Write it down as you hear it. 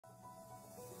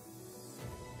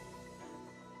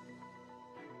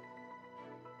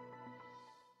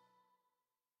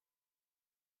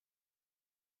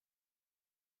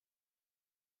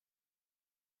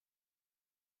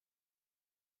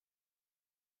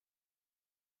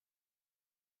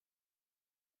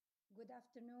Good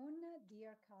afternoon,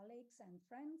 dear colleagues and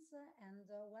friends, and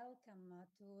welcome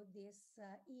to this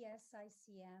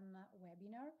ESICM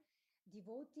webinar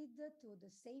devoted to the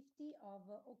safety of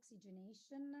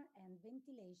oxygenation and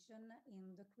ventilation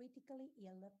in the critically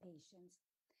ill patients.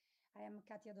 I am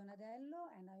Katia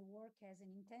Donadello and I work as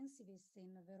an intensivist in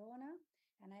Verona,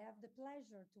 and I have the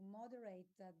pleasure to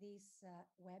moderate this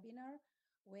webinar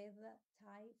with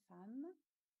Tai Pham.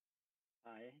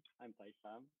 Hi, I'm Tai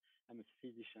Pham. I'm a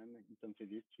physician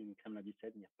intensivist in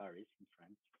Kremlin-Bicêtre near Paris in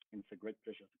France. And it's a great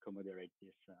pleasure to co-moderate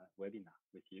this webinar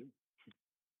with you.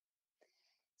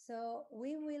 So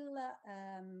we will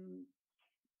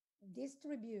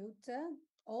distribute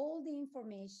all the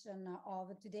information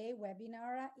of today's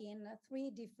webinar in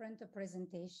 3 different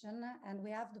presentations, and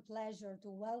we have the pleasure to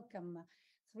welcome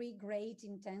 3 great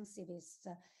intensivists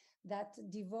that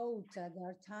devote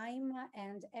their time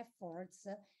and efforts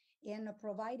in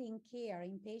providing care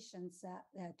in patients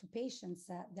to patients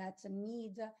that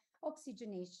need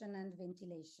oxygenation and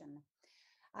ventilation.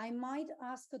 I might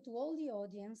ask to all the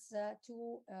audience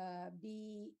to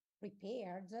be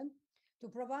prepared to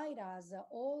provide us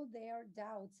all their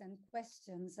doubts and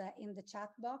questions in the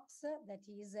chat box that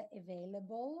is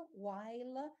available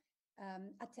while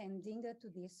attending to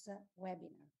this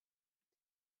webinar.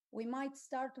 We might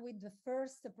start with the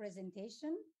first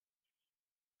presentation.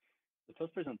 The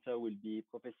first presenter will be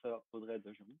Professor Audrey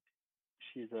DE JONG.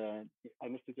 She's an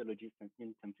anesthesiologist and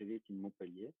intensivist in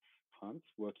Montpellier, France,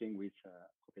 working with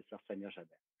Professor Samir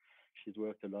Jaber. She's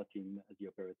worked a lot in the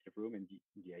operative room and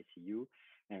the ICU,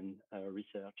 and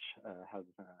research has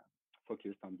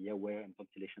focused on the airway and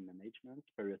ventilation management,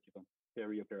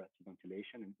 perioperative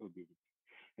ventilation, and obesity.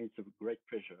 And it's a great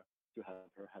pleasure to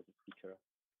have her as a speaker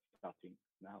starting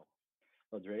now.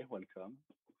 Audrey, welcome.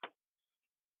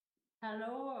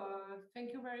 Hello,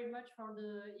 thank you very much for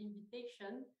the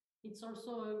invitation. It's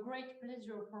also a great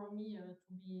pleasure for me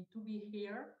to be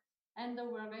here. And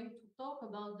we're going to talk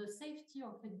about the safety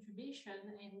of intubation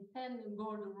and 10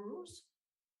 gold rules.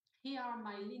 Here are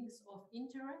my links of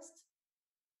interest.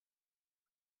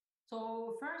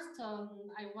 So first,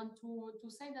 I want to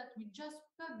say that we just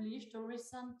published a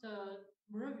recent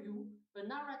review, a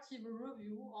narrative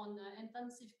review on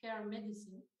intensive care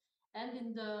medicine. And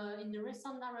in the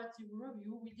recent narrative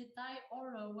review, we detail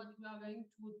all what we are going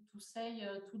to say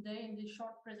today in this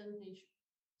short presentation.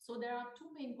 So there are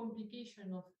 2 main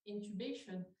complications of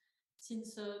intubation.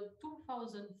 Since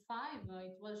 2005,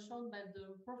 it was shown by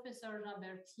the Professor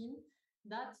Jaber team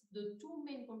that the 2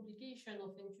 main complications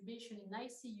of intubation in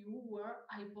ICU were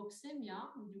hypoxemia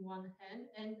on the one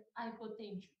hand and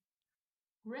hypotension.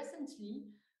 Recently,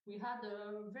 we had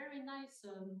a very nice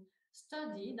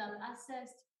study that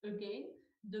assessed again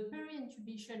the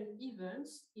peri-intubation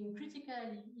events in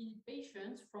critically ill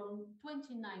patients from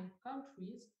 29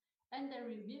 countries, and they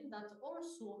revealed that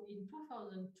also in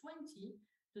 2020,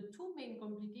 the 2 main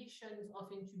complications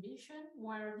of intubation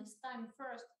were this time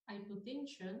first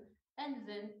hypotension and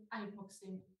then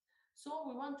hypoxemia. So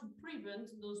we want to prevent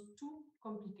those 2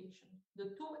 complications.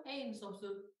 The 2 aims of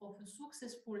a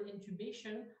successful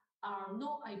intubation are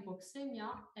no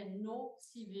hypoxemia and no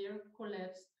severe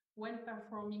collapse when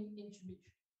performing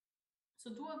intubation. So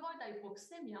to avoid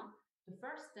hypoxemia, the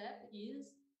first step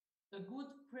is a good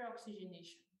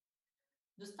pre-oxygenation.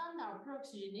 The standard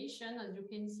pre-oxygenation, as you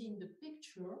can see in the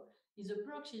picture, is a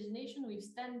pre-oxygenation with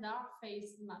standard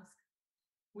face mask.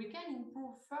 We can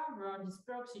improve further this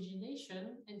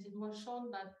pre-oxygenation, and it was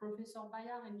shown by Professor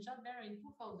Bayard and Jaber in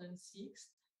 2006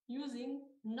 using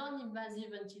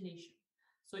non-invasive ventilation.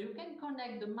 So you can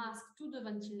connect the mask to the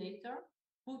ventilator,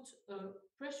 put a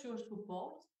pressure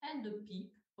support and a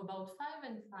PEEP, about 5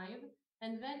 and 5,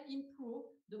 and then improve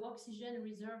the oxygen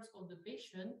reserves of the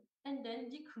patient, and then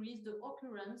decrease the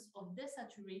occurrence of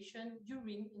desaturation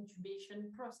during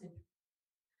intubation procedure.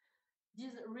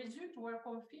 These results were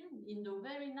confirmed in the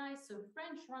very nice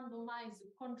French randomized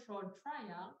controlled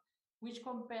trial, which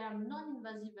compared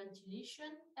non-invasive ventilation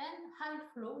and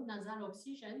high-flow nasal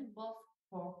oxygen, both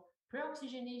for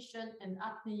pre-oxygenation and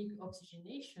apneic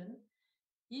oxygenation.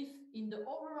 If in the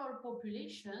overall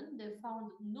population, they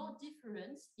found no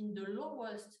difference in the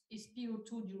lowest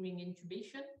SpO2 during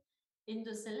intubation, in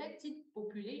the selected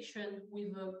population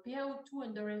with a PaO2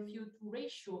 under FiO2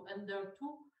 ratio under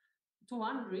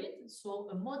 200, so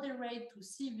a moderate to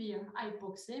severe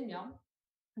hypoxemia,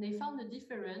 they found a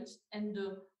difference, and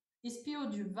the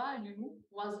SpO2 value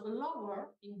was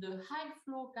lower in the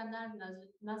high-flow canal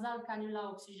nasal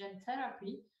cannula oxygen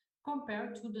therapy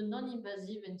compared to the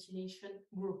non-invasive ventilation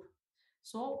group.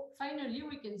 So finally,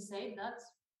 we can say that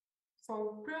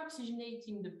for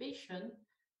pre-oxygenating the patient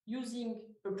using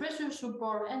a pressure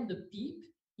support and the PEEP,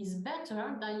 is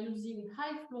better than using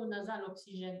high flow nasal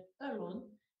oxygen alone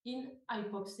in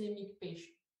hypoxemic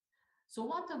patients. So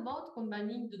what about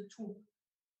combining the two?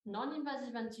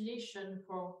 Non-invasive ventilation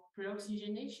for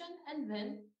pre-oxygenation and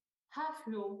then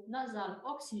high-flow nasal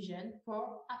oxygen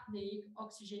for apneic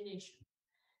oxygenation.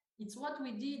 It's what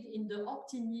we did in the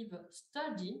OPTINIV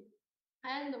study,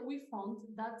 and we found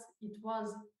that it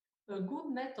was a good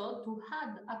method to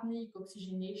add apneic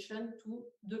oxygenation to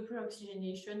the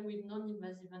pre-oxygenation with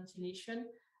non-invasive ventilation.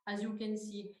 As you can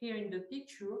see here in the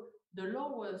picture, the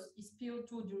lowest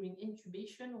SpO2 during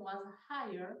intubation was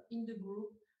higher in the group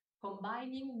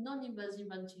combining non-invasive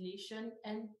ventilation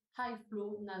and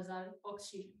high-flow nasal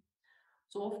oxygen.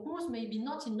 So of course, maybe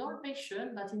not in all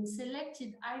patients, but in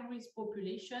selected high-risk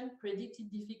population, predicted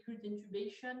difficult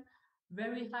intubation,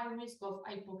 very high risk of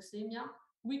hypoxemia,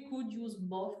 we could use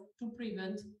both to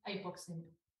prevent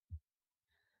hypoxemia.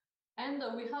 And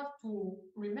we have to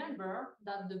remember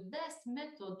that the best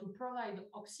method to provide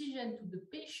oxygen to the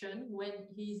patient when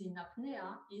he is in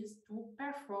apnea is to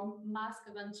perform mask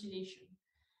ventilation.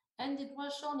 And it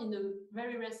was shown in a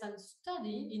very recent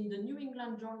study in the New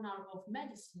England Journal of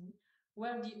Medicine,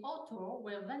 where the author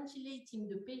were ventilating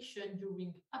the patient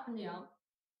during apnea.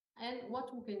 And what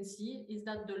we can see is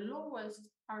that the lowest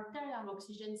arterial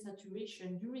oxygen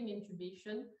saturation during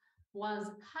intubation was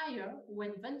higher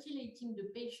when ventilating the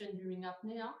patient during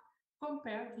apnea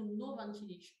compared to no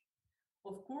ventilation.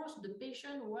 Of course, the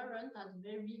patient weren't at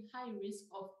very high risk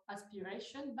of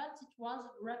aspiration, but it was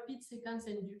rapid sequence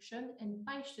induction and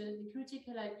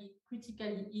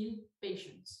critically ill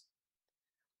patients.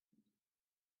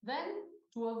 Then,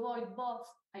 to avoid both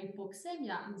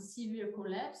hypoxemia and severe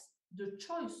collapse, the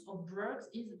choice of drugs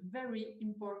is very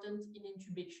important in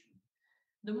intubation.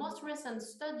 The most recent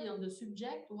study on the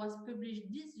subject was published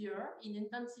this year in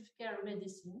Intensive Care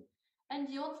Medicine, and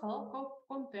the author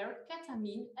compared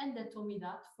ketamine and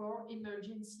etomidate for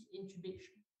emergency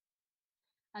intubation.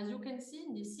 As you can see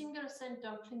in the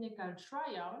single-center clinical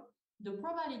trial, the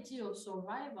probability of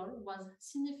survival was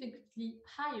significantly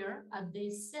higher at day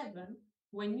 7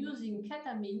 when using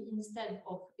ketamine instead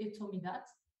of etomidate,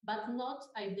 but not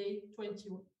at day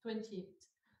 28.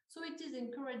 So it is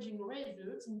encouraging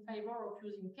results in favor of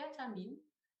using ketamine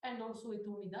and also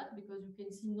etomidate, because you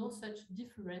can see no such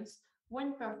difference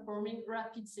when performing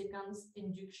rapid sequence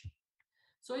induction.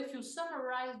 So if you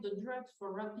summarize the drugs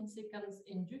for rapid sequence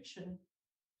induction,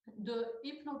 the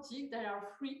hypnotic, there are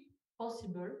 3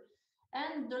 possible.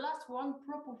 And the last one,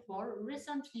 propofol,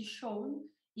 recently shown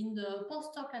in the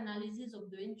post-hoc analysis of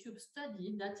the INTUBE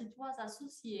study that it was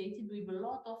associated with a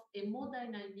lot of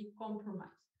hemodynamic compromise.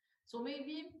 So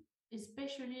maybe,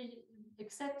 especially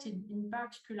accepted in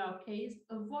particular case,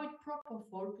 avoid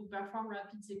propofol to perform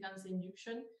rapid sequence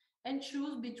induction and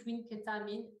choose between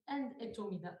ketamine and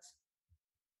etomidate.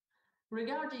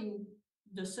 Regarding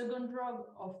the second drug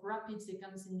of rapid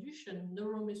sequence induction,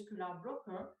 neuromuscular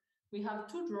blocker, we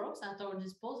have 2 drugs at our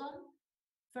disposal.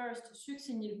 First,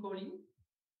 succinylcholine,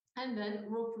 and then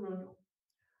rocuronium.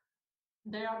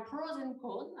 There are pros and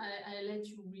cons, I let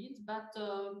you read, but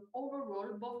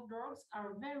overall, both drugs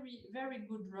are very, very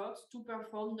good drugs to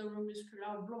perform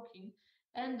neuromuscular blocking.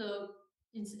 And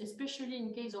it's especially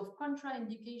in case of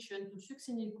contraindication to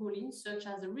succinylcholine, such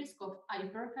as the risk of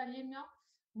hyperkalemia,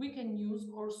 we can use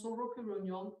also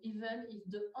rocuronium, even if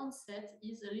the onset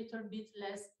is a little bit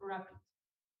less rapid.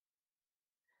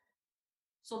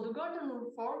 So the golden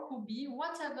rule 4 could be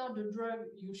whatever the drug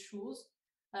you choose,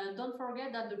 don't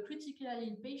forget that the critically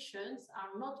ill patients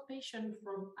are not patients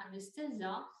from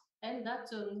anesthesia, and that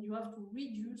you have to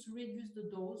reduce the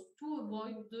dose to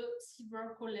avoid the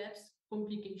severe collapse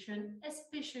complication,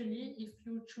 especially if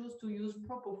you choose to use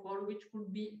propofol, which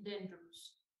could be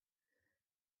dangerous.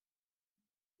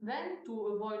 Then, to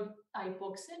avoid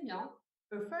hypoxemia,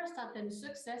 a first attempt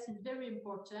success is very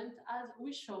important, as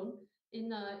we shown in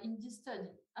this study.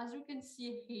 As you can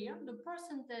see here, the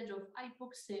percentage of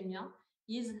hypoxemia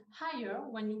is higher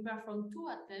when you perform 2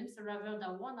 attempts rather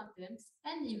than 1 attempt,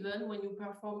 and even when you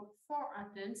perform 4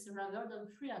 attempts rather than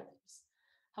 3 attempts.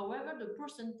 However, the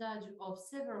percentage of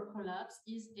severe collapse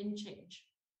is unchanged.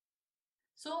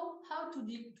 So how to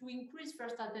increase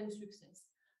first attempt success?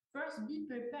 First, be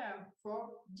prepared for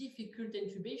difficult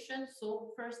intubation,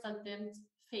 so first attempt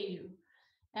failure.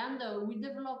 And we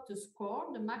developed a score,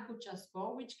 the Makocha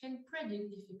score, which can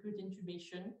predict difficult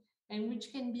intubation and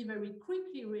which can be very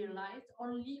quickly realized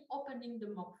only opening the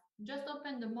mouth. Just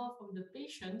open the mouth of the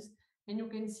patients and you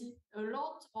can see a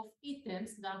lot of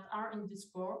items that are in this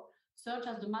score, such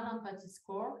as the Malampati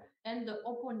score and the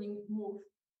opening mouth.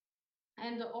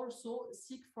 And also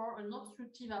seek for an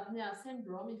obstructive apnea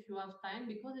syndrome if you have time,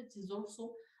 because it is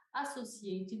also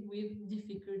associated with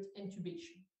difficult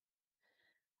intubation.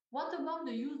 What about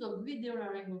the use of video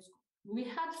laryngoscope? We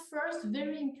had first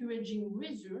very encouraging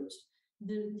results.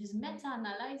 This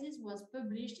meta-analysis was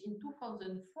published in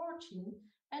 2014,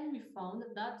 and we found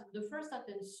that the first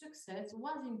attempt success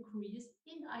was increased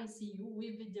in ICU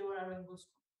with video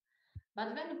laryngoscope.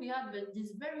 But then we had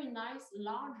this very nice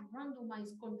large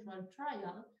randomized control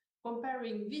trial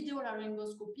comparing video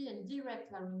laryngoscopy and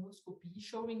direct laryngoscopy,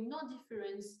 showing no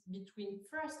difference between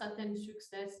first attempt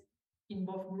success in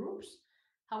both groups.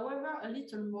 However, a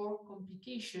little more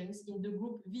complications in the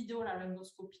group video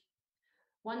laryngoscopy.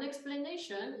 One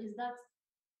explanation is that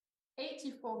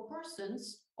 84%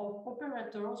 of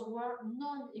operators were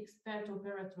non-expert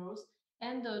operators,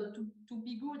 and to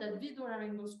be good at video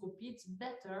laryngoscopy, it's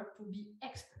better to be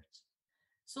expert.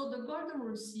 So the golden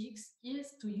rule 6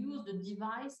 is to use the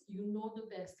device you know the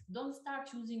best. Don't start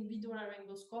using video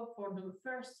laryngoscope for the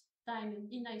first time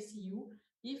in ICU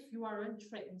if you are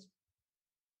untrained.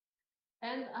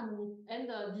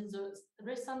 This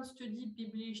recent study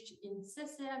published in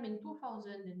CCM in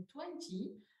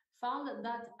 2020 found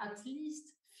that at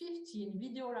least 15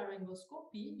 video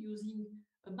laryngoscopy using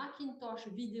a Macintosh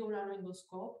video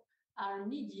laryngoscope are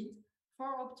needed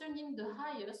for obtaining the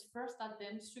highest first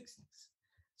attempt success.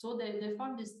 So they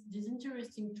found this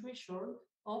interesting threshold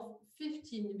of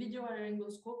 15 video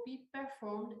laryngoscopy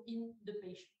performed in the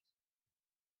patient.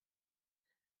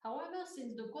 However,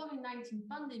 since the COVID-19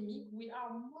 pandemic, we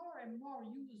are more and more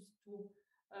used to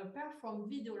perform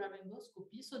video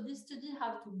laryngoscopy. So this study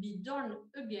has to be done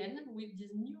again with this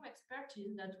new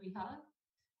expertise that we have.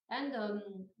 And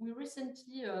we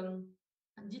recently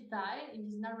detailed in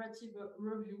this narrative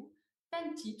review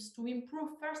 10 tips to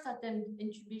improve first attempt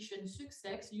intubation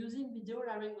success using video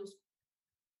laryngoscopy.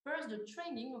 First, the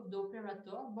training of the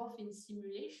operator, both in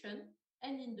simulation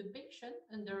and in the patient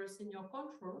under senior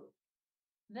control.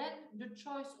 Then the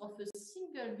choice of a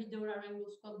single video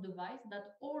laryngoscope device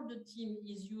that all the team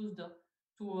is used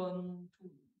to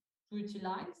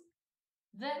utilize.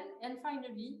 Then, and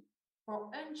finally,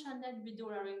 for unchanneled video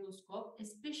laryngoscope,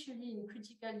 especially in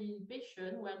critically ill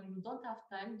patients where you don't have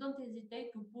time, don't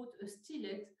hesitate to put a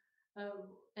stylet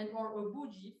or a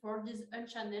bougie for this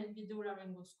unchanneled video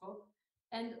laryngoscope.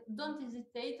 And don't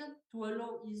hesitate to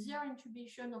allow easier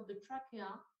intubation of the trachea,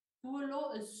 to allow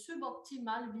a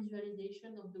suboptimal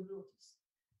visualization of the glottis.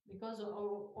 Because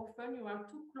often you are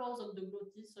too close of the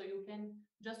glottis, so you can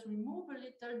just remove a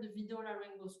little the video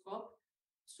laryngoscope,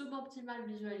 suboptimal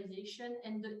visualization,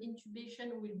 and the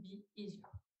intubation will be easier.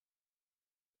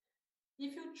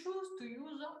 If you choose to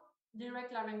use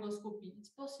direct laryngoscopy, it's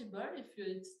possible if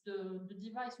it's the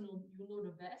device you know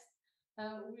the best.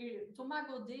 Thomas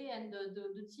Godet and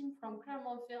the team from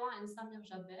Clermont-Ferrand and Samir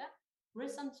Jaber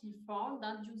recently found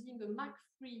that using a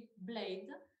Mac3 blade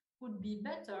would be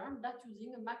better than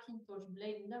using a Macintosh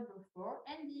blade number 4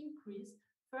 and increase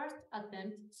first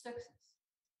attempt success.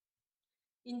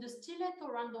 In the stiletto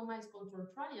randomized control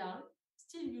trial,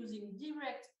 still using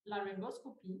direct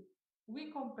laryngoscopy,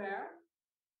 we compare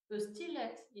a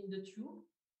stylet in the tube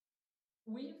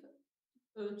with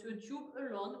a tube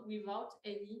alone without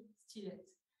any stylet.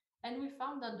 And we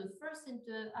found that the first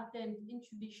attempt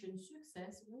intubation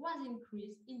success was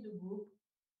increased in the group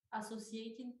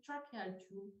associating tracheal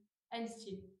tube and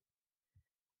stylet.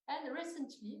 And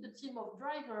recently, the team of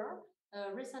Driver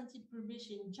recently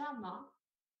published in JAMA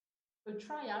a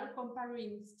trial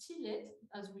comparing stylet,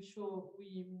 as we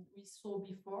saw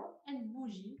before, and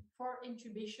bougie for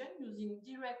intubation using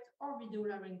direct or video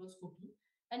laryngoscopy,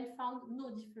 and found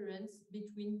no difference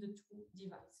between the two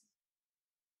devices.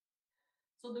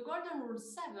 So the golden rule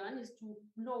 7 is to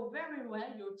know very well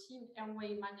your team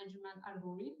airway management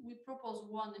algorithm. We propose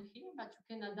one here, but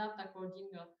you can adapt according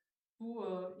to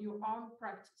your own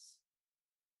practice.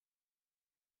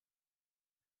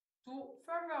 To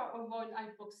further avoid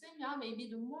hypoxemia, maybe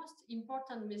the most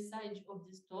important message of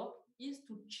this talk is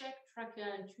to check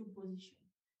tracheal tube position.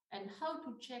 And how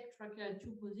to check tracheal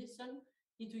tube position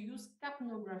is to use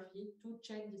capnography to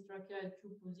check this tracheal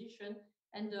tube position.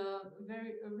 And a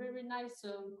very nice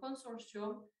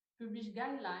consortium published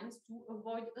guidelines to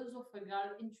avoid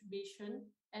esophageal intubation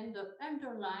and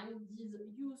underline this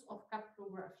use of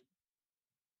capnography.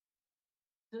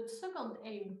 The second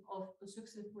aim of a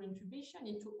successful intubation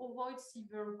is to avoid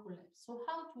severe collapse. So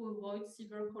how to avoid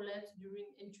severe collapse during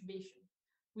intubation?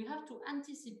 We have to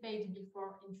anticipate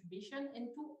before intubation and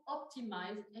to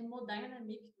optimize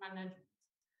hemodynamic management.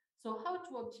 So how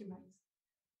to optimize?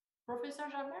 Professor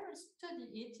Jaber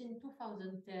studied it in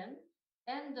 2010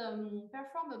 and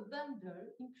performed a bundle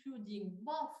including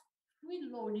both fluid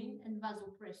loading and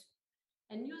vasopressor.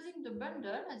 And using the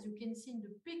bundle, as you can see in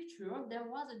the picture, there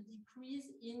was a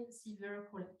decrease in severe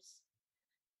collapse.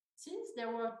 Since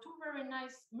there were two very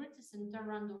nice multicenter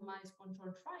randomized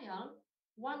control trials,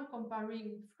 one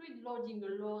comparing fluid loading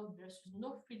alone versus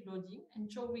no fluid loading and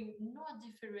showing no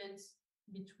difference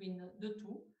between the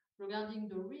two regarding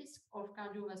the risk of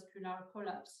cardiovascular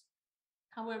collapse.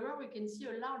 However, we can see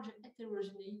a large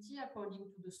heterogeneity according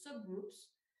to the subgroups,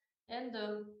 and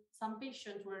some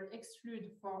patients were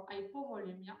excluded for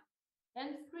hypovolemia,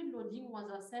 and fluid loading was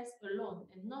assessed alone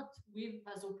and not with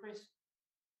vasopressor.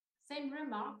 Same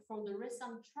remark for the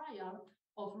recent trial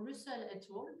of Russell et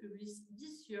al. Published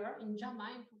this year in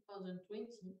JAMA in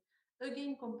 2020,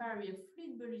 again comparing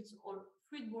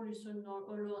fluid bolus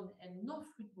alone and no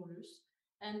fluid bolus,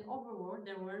 and overall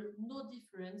there were no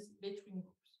difference between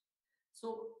groups.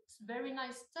 So very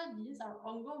nice studies are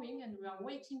ongoing, and we are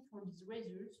waiting for these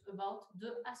results about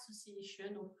the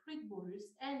association of fluid bolus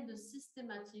and the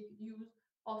systematic use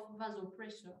of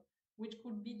vasopressor, which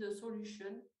could be the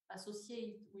solution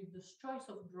associated with the choice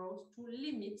of drugs to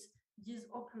limit this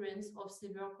occurrence of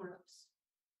severe collapse.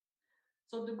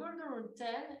 So the golden rule 10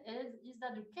 is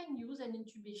that you can use an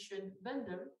intubation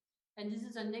bundle, and this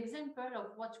is an example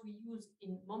of what we use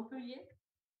in Montpellier.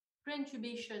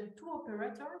 Pre-intubation 2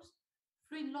 operators,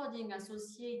 fluid loading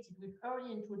associated with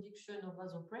early introduction of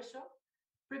vasopressor,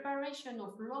 preparation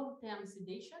of long-term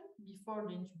sedation before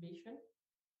the intubation,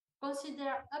 consider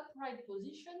upright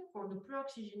position for the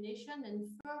pre-oxygenation and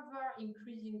further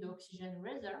increasing the oxygen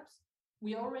reserves.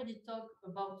 We already talked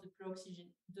about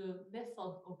the method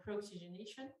of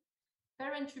pre-oxygenation.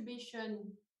 Per intubation,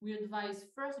 we advise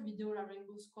first video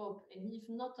laryngoscope, and if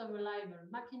not available,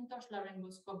 Macintosh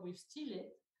laryngoscope with stylet,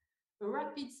 a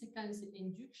rapid sequence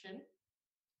induction,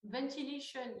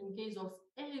 ventilation in case of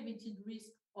elevated risk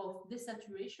of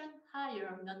desaturation,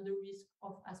 higher than the risk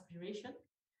of aspiration,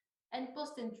 and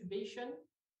post-intubation,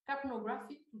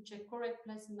 capnography to check correct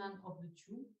placement of the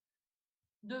tube,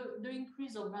 the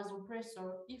increase of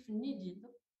vasopressor if needed,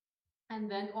 and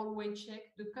then always check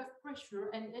the cuff pressure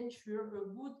and ensure a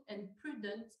good and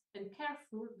prudent and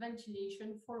careful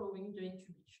ventilation following the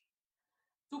intubation.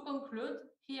 To conclude,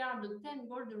 here are the 10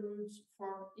 golden rules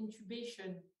for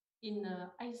intubation in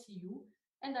ICU,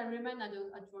 and I remain at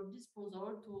your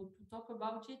disposal to talk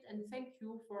about it, and thank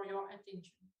you for your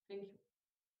attention. Thank you.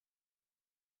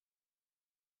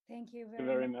 Thank you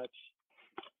very much.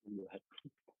 Go ahead.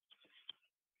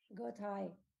 Go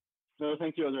ahead. No,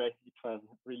 thank you, Audrey. It was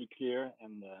really clear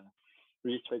and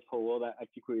really straightforward. I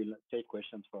think we will take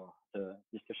questions for the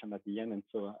discussion at the end, and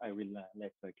so I will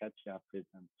let Katia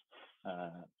present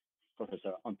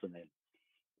Professor Antonelli.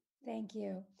 Thank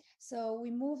you. So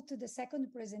we move to the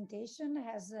second presentation,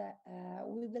 as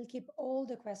we will keep all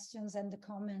the questions and the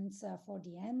comments for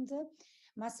the end.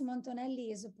 Massimo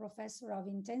Antonelli is a professor of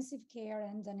intensive care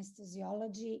and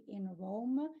anesthesiology in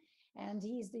Rome, and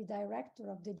he is the director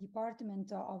of the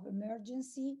Department of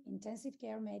Emergency, Intensive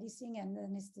Care Medicine and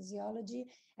Anesthesiology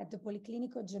at the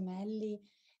Policlinico A.Gemelli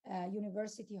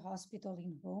University Hospital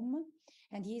in Rome,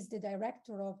 and he is the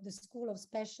director of the School of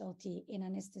Specialty in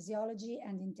Anesthesiology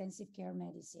and Intensive Care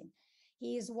Medicine.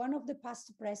 He is one of the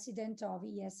past presidents of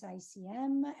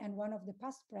ESICM and one of the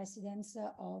past presidents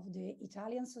of the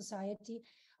Italian Society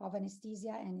of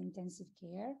Anesthesia and Intensive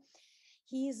Care.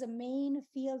 His main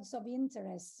fields of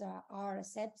interest are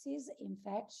sepsis,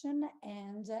 infection,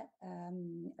 and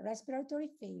respiratory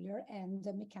failure and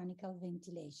mechanical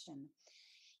ventilation.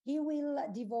 He will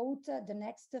devote the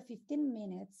next 15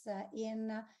 minutes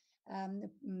in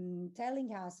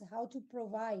telling us how to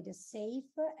provide a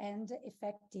safe and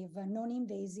effective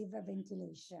non-invasive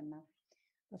ventilation.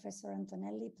 Professor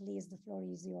Antonelli, please, the floor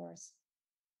is yours.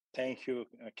 Thank you,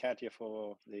 Katia,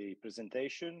 for the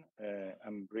presentation.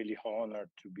 I'm really honored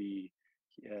to be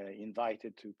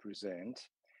invited to present.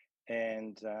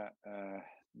 And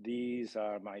these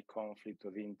are my conflict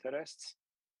of interests.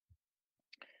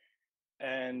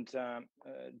 And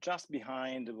just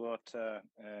behind what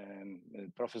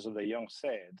Professor De Jong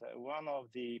said, one of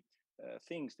the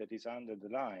things that is under the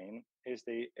line is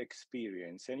the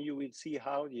experience. And you will see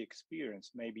how the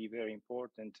experience may be very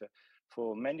important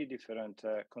for many different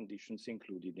conditions,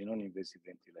 including the non-invasive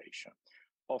ventilation.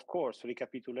 Of course,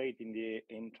 recapitulating the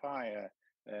entire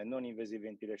non-invasive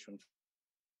ventilation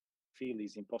field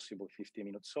is impossible 15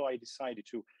 minutes. So I decided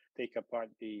to take apart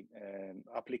the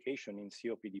application in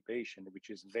COPD patient, which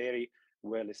is very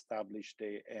well established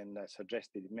and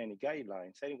suggested in many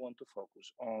guidelines. I want to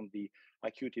focus on the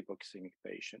acute hypoxemic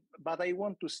patient. But I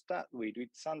want to start with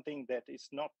something that is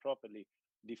not properly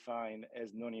defined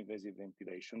as non-invasive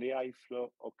ventilation, the high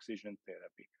flow oxygen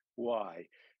therapy. Why?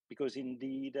 because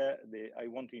indeed I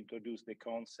want to introduce the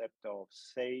concept of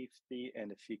safety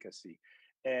and efficacy.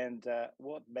 And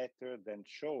what better than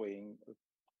showing,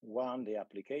 one, the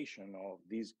application of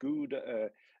this good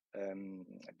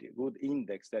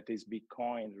index that is being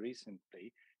coined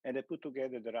recently, and I put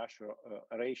together the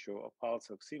ratio of pulse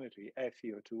oximetry,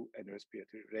 FeO2, and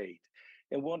respiratory rate.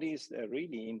 And what is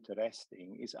really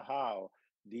interesting is how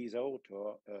this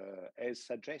author has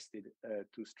suggested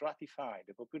to stratify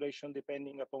the population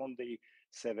depending upon the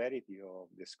severity of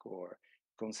the score,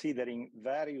 considering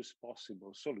various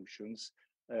possible solutions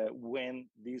when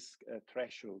these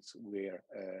thresholds were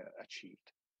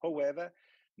achieved. However,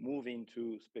 moving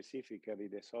to specifically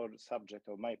the subject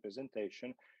of my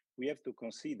presentation, we have to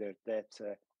consider that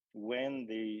when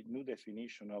the new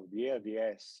definition of the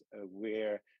RDS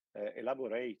were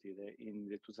elaborated in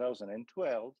the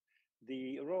 2012,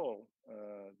 the role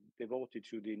devoted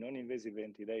to the non-invasive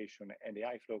ventilation and the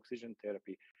high-flow oxygen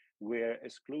therapy were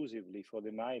exclusively for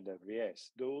the mild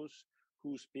RDS, those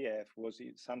whose PF was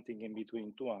something in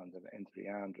between 200 and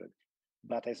 300.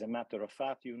 But as a matter of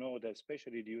fact, you know that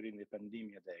especially during the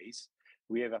pandemic days,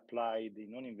 we have applied the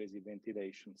non-invasive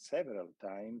ventilation several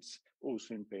times,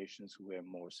 also in patients who were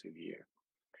more severe.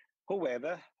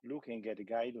 However, looking at the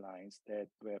guidelines that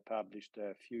were published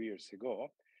a few years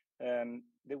ago,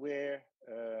 there were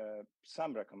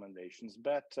some recommendations,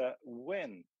 but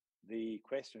when the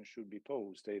question should be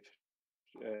posed if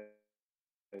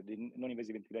the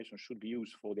non-invasive ventilation should be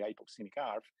used for the hypoxemic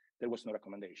ARF, there was no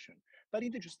recommendation. But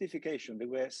in the justification, there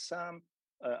were some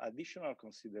additional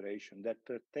consideration that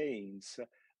pertains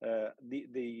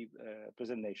the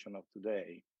presentation of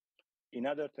today. In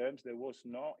other terms, there was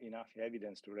not enough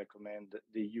evidence to recommend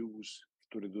the use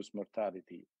to reduce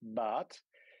mortality. But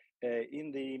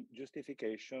in the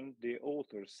justification, the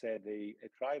author said a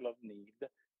trial of need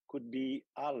could be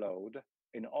allowed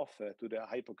and offered to the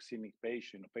hypoxemic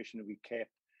patient, a patient with CAP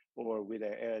or with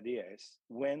an ARDS,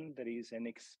 when there is an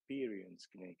experienced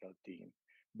clinical team.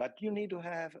 But you need to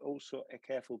have also a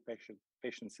careful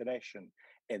patient selection.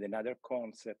 And another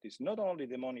concept is not only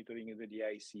the monitoring of the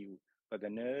ICU, but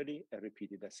an early and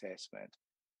repeated assessment.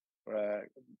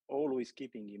 Always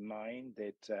keeping in mind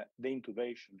that the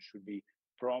intubation should be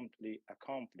promptly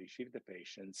accomplished if the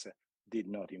patients did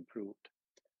not improve.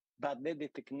 But that the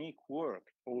technique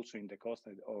worked also in the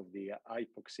context of the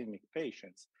hypoxemic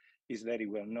patients is very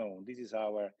well known. This is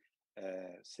our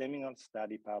seminal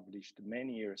study published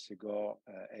many years ago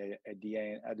at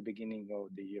the beginning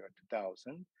of the year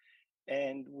 2000,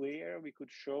 and where we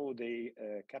could show the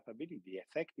capability, the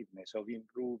effectiveness of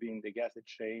improving the gas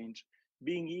exchange,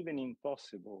 being even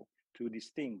impossible to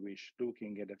distinguish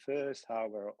looking at the first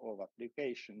hour of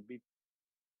application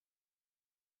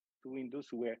between those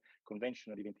who were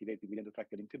conventionally ventilated with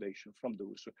endotracheal intubation from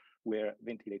those who were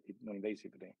ventilated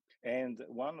non-invasively. And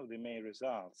one of the main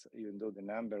results, even though the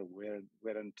number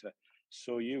weren't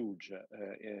so huge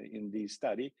in this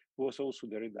study, was also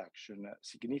the reduction,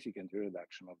 significant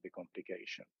reduction of the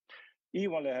complication.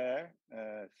 Eloi,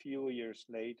 a few years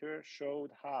later,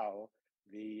 showed how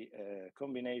the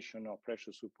combination of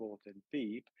pressure support and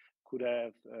PEEP could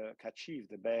have achieved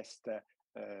the best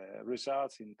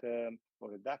results in terms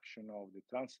of reduction of the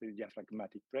transient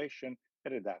diaphragmatic pressure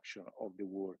and reduction of the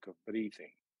work of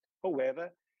breathing.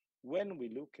 However, when we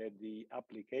look at the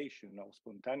application of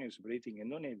spontaneous breathing and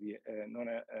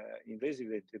non-invasive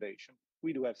ventilation,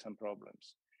 we do have some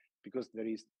problems because there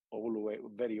is always,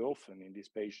 very often in these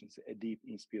patients, a deep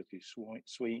inspiratory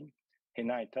swing, a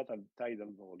high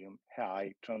tidal volume,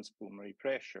 high transpulmonary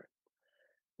pressure,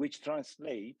 which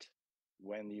translate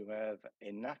when you have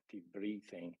an active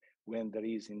breathing, when there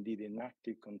is indeed an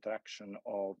active contraction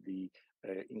of the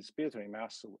inspiratory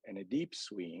muscle and a deep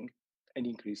swing, and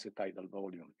increase the tidal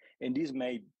volume. And this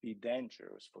may be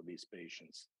dangerous for these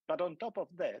patients. But on top of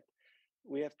that,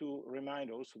 we have to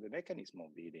remind also the mechanism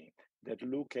of breathing that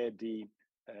look at the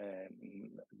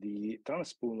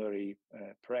transpulmonary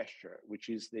pressure, which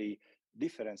is the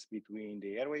difference between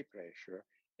the airway pressure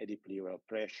and the pleural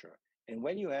pressure. And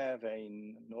when you have a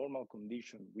normal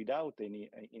condition without any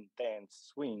intense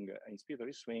swing,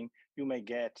 inspiratory swing, you may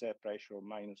get a pressure of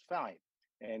 -5.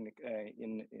 And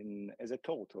as a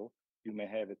total, you may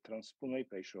have a transpulmonary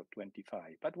pressure of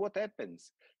 25. But what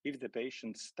happens if the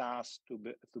patient starts to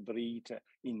breathe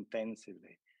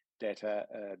intensively? That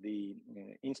the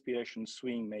inspiration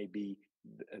swing may be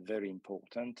very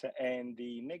important, and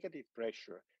the negative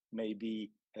pressure may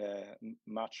be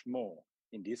much more.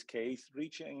 In this case,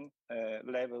 reaching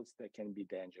levels that can be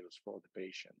dangerous for the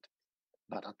patient.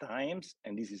 But at times,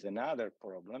 and this is another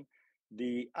problem,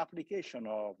 the application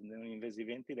of non-invasive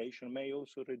ventilation may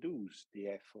also reduce the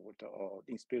effort or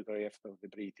the inspiratory effort of the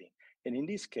breathing. And in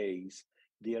this case,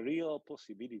 the real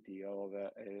possibility of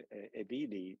a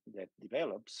VALI that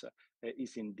develops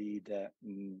is indeed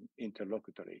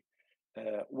interlocutory.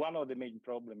 One of the main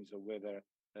problems is whether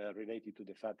related to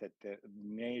the fact that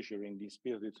measuring the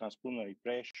inspiratory transpulmonary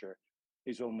pressure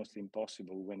is almost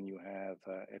impossible when you have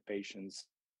a patient's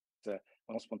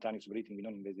on spontaneous breathing with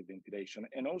non-invasive ventilation,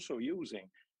 and also using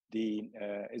the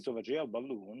esophageal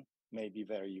balloon may be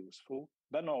very useful,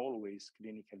 but not always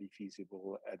clinically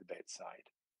feasible at the bedside.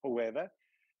 However,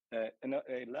 the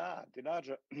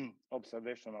larger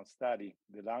observational study,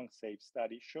 the lung safe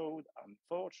study, showed,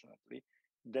 unfortunately,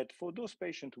 that for those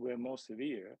patients who were more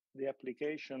severe, the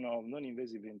application of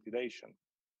non-invasive ventilation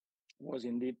was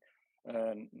indeed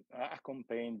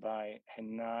accompanied by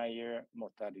a higher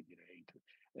mortality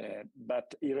rate,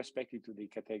 but irrespective to the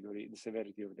category, the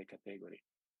severity of the category.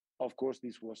 Of course,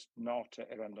 this was not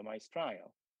a randomized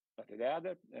trial, but the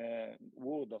other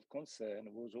word of concern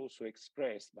was also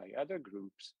expressed by other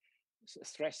groups,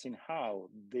 stressing how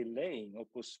delaying or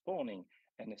postponing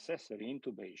a necessary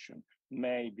intubation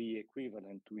may be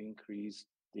equivalent to increase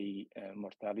the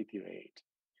mortality rate.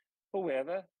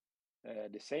 However,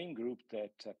 the same group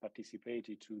that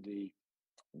participated to the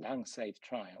lung safe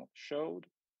trial showed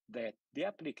that the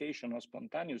application of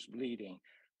spontaneous bleeding,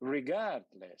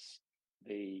 regardless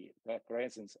the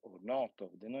presence or not of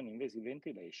the non-invasive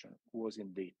ventilation, was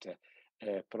indeed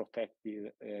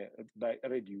protective by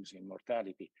reducing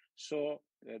mortality. So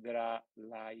there are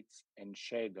lights and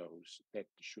shadows that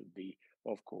should be,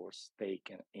 of course,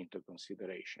 taken into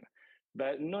consideration.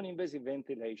 But non-invasive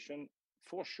ventilation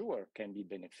for sure can be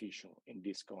beneficial in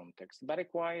this context, but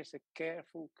requires a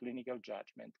careful clinical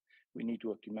judgment. We need to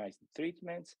optimize the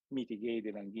treatments, mitigate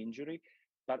the lung injury,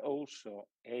 but also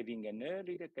having an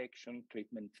early detection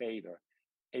treatment failure,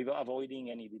 avoiding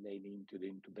any delay into the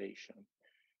intubation.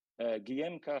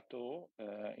 Guillaume Carto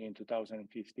in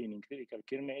 2015 in Critical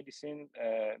Care Medicine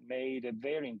made a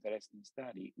very interesting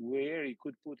study where he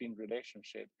could put in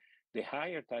relationship the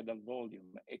higher tidal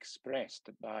volume expressed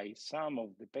by some of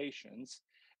the patients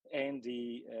and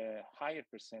the higher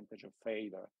percentage of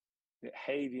failure.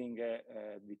 Having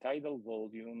the tidal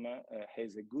volume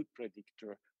has a good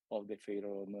predictor of the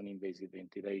failure of non-invasive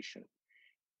ventilation.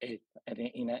 And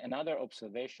in another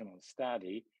observational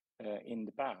study in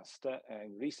the past,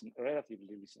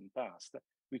 relatively recent past,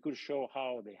 we could show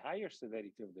how the higher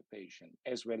severity of the patient,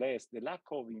 as well as the lack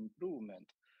of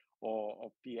improvement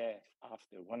of PF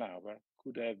after 1 hour,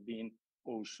 could have been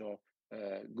also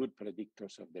good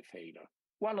predictors of the failure.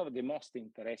 One of the most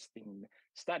interesting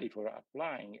study for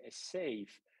applying a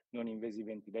safe non-invasive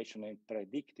ventilation and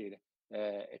predicted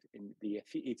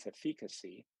its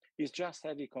efficacy is just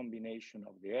a combination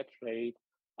of the heart rate,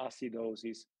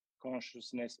 acidosis,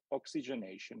 consciousness,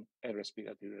 oxygenation, and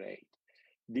respiratory rate.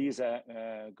 This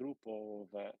group of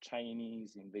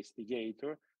Chinese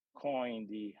investigators coined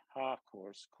the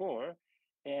hardcore score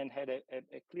and had a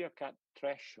clear-cut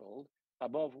threshold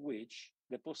above which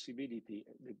the possibility,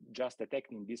 just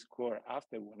detecting this score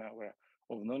after 1 hour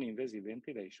of non-invasive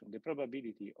ventilation, the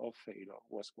probability of failure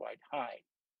was quite high.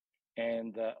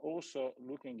 And also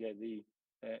looking at the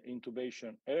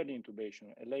intubation, early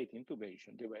intubation, and late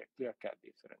intubation, there were clear-cut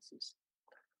differences.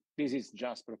 This is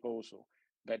just proposal,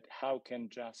 but how can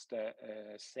just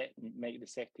make the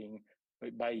setting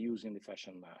by using the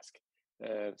fashion mask?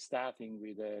 Starting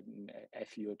with a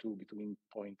FeO2 between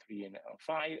 0.3 and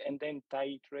 5, and then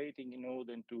titrating in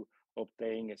order to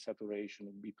obtain a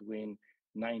saturation between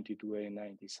 92 and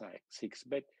 96.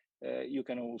 But you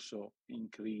can also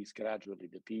increase gradually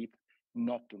the PEEP,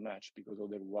 not too much, because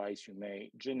otherwise you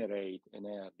may generate an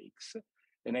air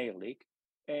leak,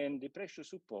 and the pressure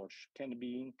support can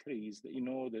be increased in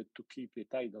order to keep the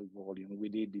tidal volume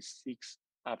within the 6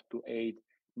 up to 8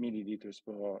 milliliters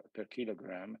per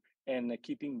kilogram, and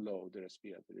keeping low the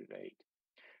respiratory rate.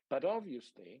 But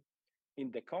obviously,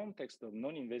 in the context of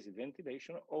non-invasive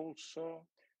ventilation, also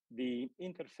the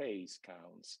interface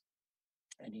counts.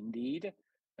 And indeed,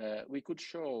 we could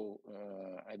show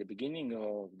at the beginning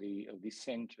of this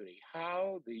century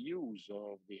how the use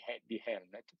of the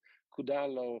helmet could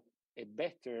allow a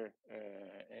better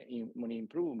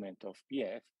improvement of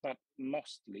PF, but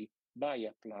mostly by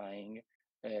applying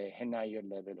a higher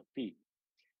level of PEEP.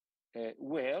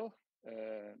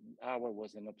 Our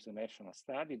was an observational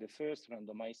study. The first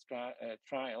randomized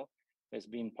trial has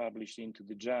been published into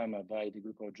the JAMA by the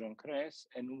group of John Kress,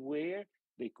 and where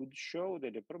they could show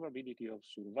that the probability of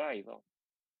survival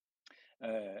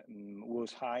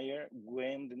was higher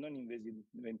when the non-invasive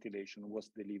ventilation was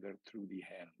delivered through the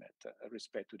helmet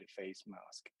respect to the face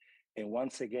mask. And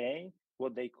once again,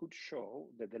 what they could show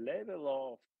that the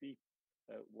level of PEEP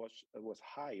was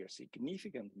higher,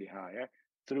 significantly higher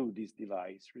through this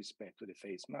device respect to the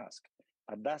face mask.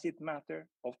 But does it matter?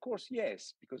 Of course,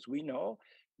 yes, because we know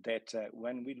that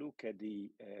when we look at the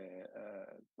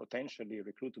potentially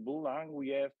recruitable lung, we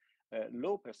have a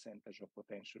low percentage of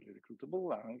potentially recruitable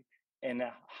lung and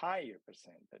a higher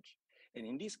percentage. And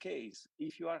in this case,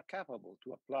 if you are capable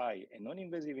to apply a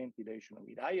non-invasive ventilation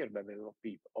with higher level of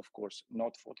PEEP, of course,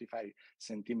 not 45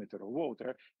 centimeters of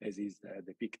water, as is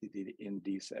depicted in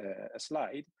this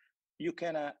slide, you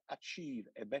can achieve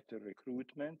a better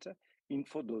recruitment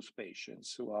for those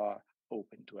patients who are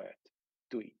open to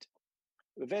it.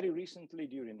 Very recently,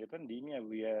 during the pandemic,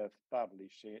 we have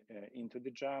published into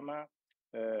the JAMA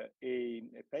a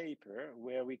paper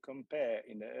where we compare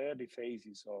in the early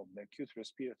phases of the acute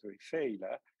respiratory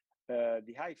failure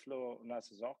the high flow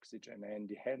nasal oxygen and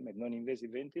the helmet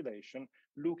non-invasive ventilation,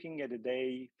 looking at the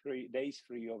days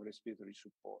free of respiratory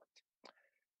support.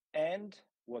 And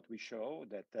what we show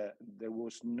that there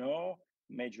was no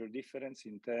major difference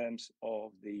in terms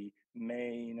of the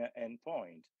main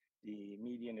endpoint, the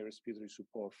median respiratory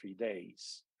support free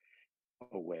days.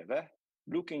 However,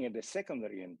 looking at the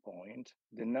secondary endpoint,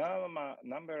 the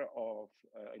number of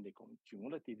in the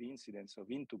cumulative incidence of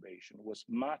intubation was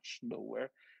much lower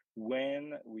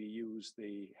when we use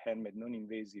the helmet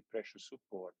non-invasive pressure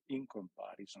support in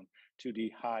comparison to the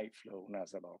high flow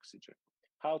nasal oxygen.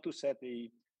 How to set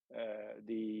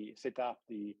up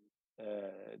the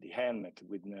helmet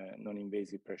with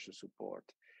non-invasive pressure support?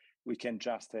 We can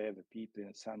just have a PEEP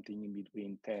something in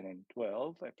between 10 and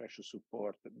 12, a pressure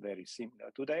support very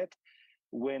similar to that.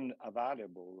 When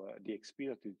available, the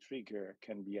expiratory trigger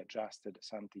can be adjusted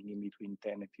something in between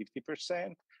 10 and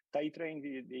 50%, titrating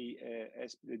the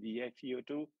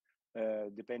FiO2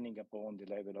 depending upon the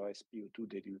level of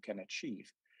SpO2 that you can achieve.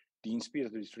 The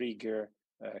inspiratory trigger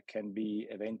can be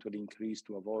eventually increased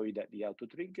to avoid the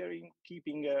auto-triggering,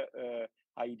 keeping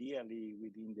ideally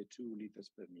within the 2 liters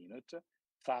per minute.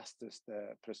 Fastest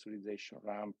pressurization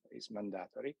ramp is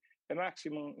mandatory. The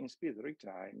maximum inspiratory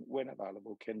time, when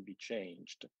available, can be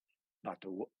changed. But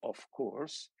of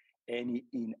course,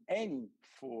 in any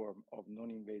form of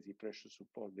non-invasive pressure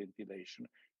support ventilation,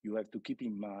 you have to keep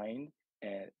in mind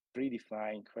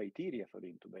predefined criteria for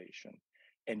intubation.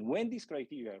 And when these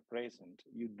criteria are present,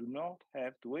 you do not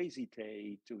have to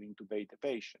hesitate to intubate the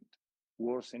patient.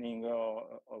 Worsening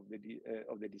of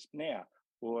the dyspnea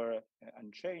or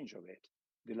unchange of it,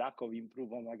 the lack of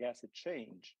improvement of gas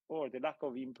exchange, or the lack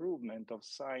of improvement of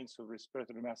signs of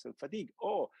respiratory muscle fatigue,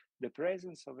 or the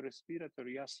presence of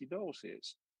respiratory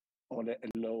acidosis, or a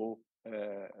low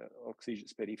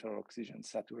peripheral oxygen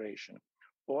saturation,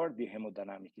 or the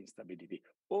hemodynamic instability.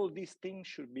 All these things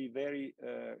should be very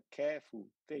careful,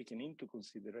 taken into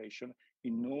consideration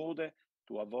in order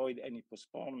to avoid any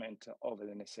postponement of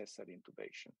the necessary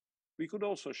intubation. We could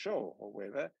also show,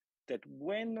 however, that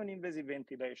when non-invasive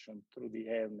ventilation through the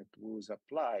helmet was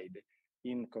applied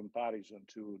in comparison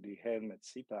to the helmet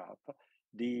CPAP,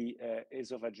 the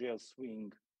esophageal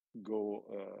swing go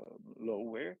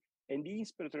lower, and the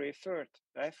inspiratory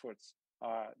efforts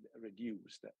are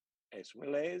reduced, as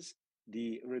well as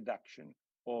the reduction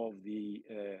of the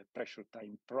pressure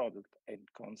time product and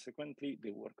consequently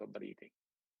the work of breathing,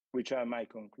 which are my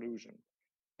conclusion.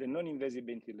 The non-invasive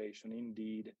ventilation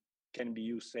indeed can be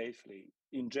used safely,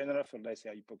 in general for less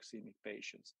hypoxemic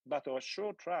patients. But a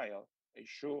short trial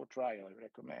I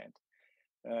recommend,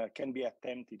 can be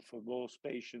attempted for those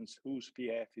patients whose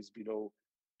PF is below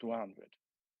 200.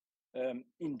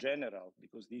 In general,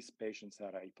 because these patients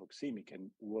are hypoxemic,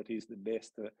 and what is the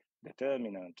best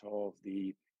determinant of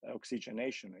the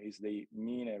oxygenation is the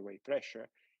mean airway pressure,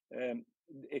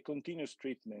 a continuous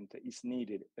treatment is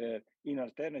needed. In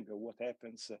alternative, what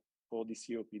happens for the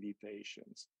COPD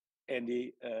patients? And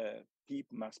the PEEP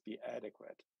must be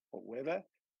adequate. However,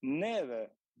 never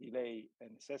delay a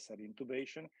necessary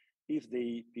intubation if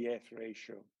the PF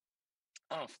ratio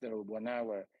after 1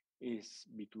 hour is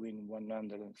between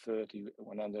 130 and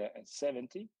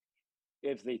 170,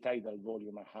 if the tidal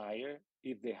volume are higher,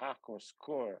 if the HACR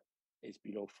score is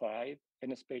below 5,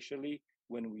 and especially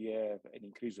when we have an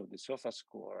increase of the SOFA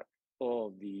score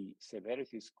or the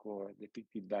severity score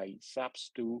depicted by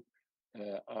SAPS2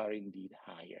 are indeed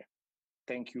higher.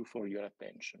 Thank you for your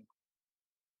attention.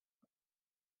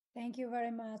 Thank you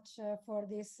very much for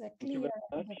this clear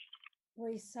and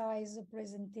precise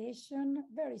presentation.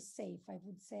 Very safe, I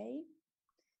would say.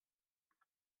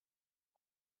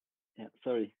 Yeah,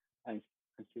 sorry, I'm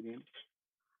still in.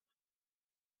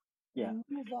 Yeah.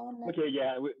 We'll move on. Okay,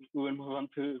 yeah, we will move on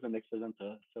to the next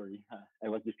presenter. Sorry, I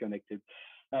was disconnected.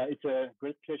 It's a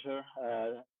great pleasure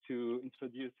to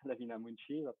introduce Lavina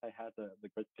Munchi that I had the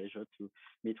great pleasure to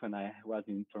meet when I was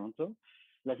in Toronto.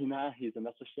 Lavina is an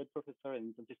associate professor and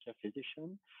intensive care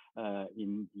physician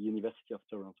in the University of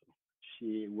Toronto.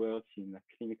 She works in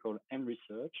clinical and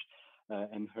research,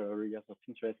 and her areas of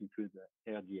interest include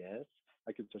ARDS,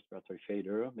 acute respiratory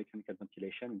failure, mechanical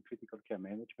ventilation, and critical care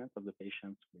management of the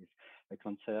patients with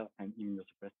cancer and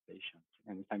immunosuppressed patients.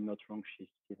 And if I'm not wrong, she's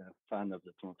still a fan of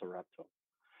the Toronto Raptors.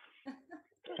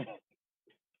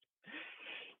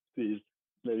 Please,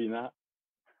 Lavina,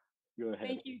 go ahead.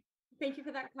 Thank you. Thank you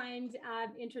for that kind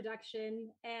introduction,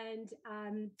 and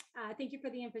thank you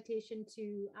for the invitation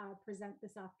to present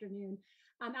this afternoon.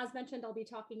 As mentioned, I'll be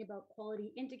talking about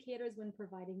quality indicators when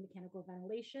providing mechanical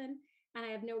ventilation, and I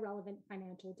have no relevant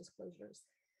financial disclosures.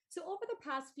 So over the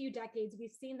past few decades,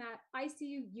 we've seen that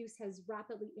ICU use has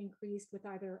rapidly increased with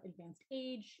either advanced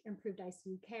age, improved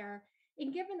ICU care,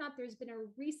 and given that there's been a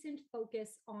recent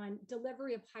focus on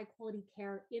delivery of high quality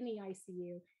care in the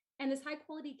ICU, and this high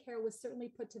quality care was certainly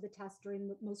put to the test during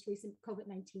the most recent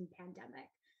COVID-19 pandemic.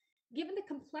 Given the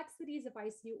complexities of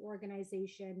ICU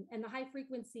organization and the high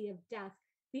frequency of death,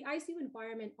 the ICU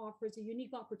environment offers a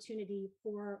unique opportunity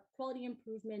for quality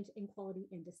improvement and quality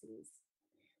indices.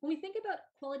 When we think about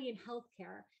quality in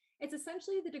healthcare, it's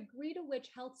essentially the degree to which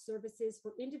health services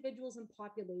for individuals and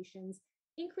populations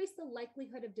increase the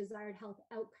likelihood of desired health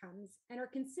outcomes and are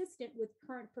consistent with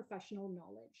current professional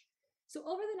knowledge. So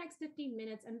over the next 15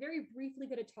 minutes, I'm very briefly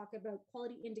going to talk about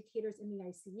quality indicators in the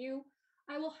ICU.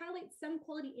 I will highlight some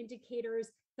quality indicators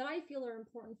that I feel are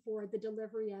important for the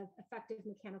delivery of effective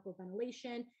mechanical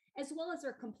ventilation, as well as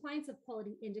our compliance of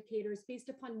quality indicators based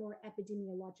upon more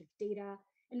epidemiologic data.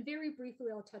 And very briefly,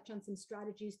 I'll touch on some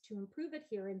strategies to improve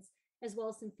adherence, as well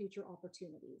as some future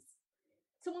opportunities.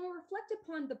 So when we reflect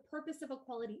upon the purpose of a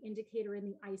quality indicator in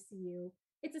the ICU,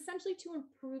 it's essentially to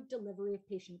improve delivery of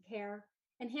patient care,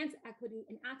 enhance equity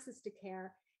and access to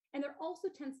care, and there also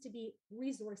tends to be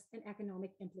resource and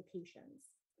economic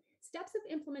implications. Steps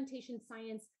of implementation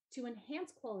science to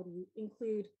enhance quality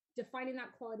include defining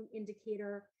that quality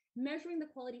indicator, measuring the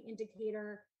quality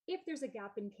indicator, if there's a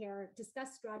gap in care,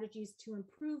 discuss strategies to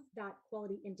improve that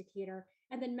quality indicator,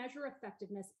 and then measure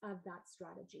effectiveness of that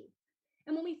strategy.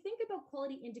 And when we think about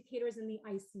quality indicators in the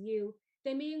ICU,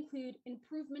 they may include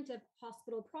improvement of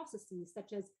hospital processes,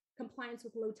 such as compliance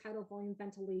with low tidal volume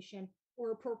ventilation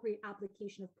or appropriate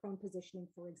application of prone positioning,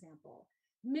 for example.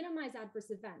 Minimize adverse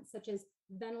events, such as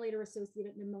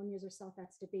ventilator-associated pneumonias or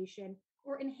self-extubation,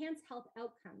 or enhance health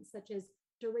outcomes, such as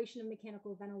duration of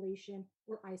mechanical ventilation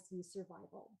or ICU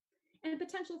survival. And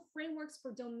potential frameworks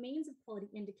for domains of quality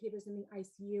indicators in the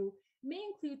ICU may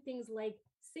include things like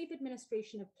safe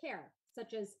administration of care,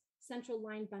 such as central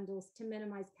line bundles to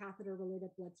minimize catheter-related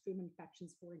bloodstream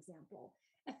infections, for example.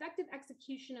 Effective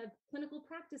execution of clinical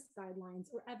practice guidelines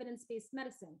or evidence-based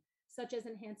medicine, such as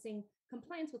enhancing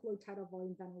compliance with low tidal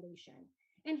volume ventilation.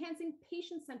 Enhancing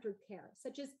patient-centered care,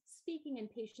 such as speaking in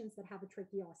patients that have a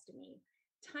tracheostomy.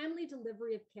 Timely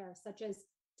delivery of care, such as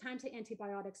time to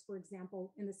antibiotics, for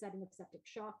example, in the setting of septic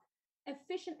shock.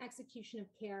 Efficient execution of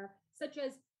care, such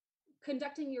as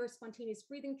conducting your spontaneous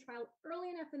breathing trial early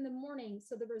enough in the morning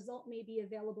so the result may be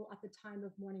available at the time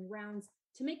of morning rounds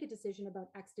to make a decision about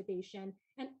extubation,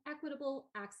 and equitable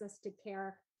access to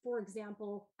care, for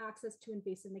example, access to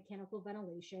invasive mechanical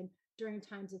ventilation during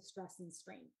times of stress and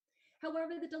strain.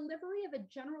 However, the delivery of a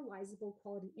generalizable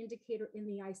quality indicator in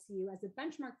the ICU as a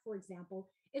benchmark, for example,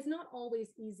 is not always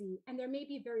easy, and there may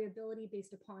be variability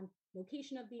based upon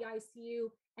location of the ICU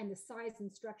and the size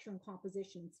and structure and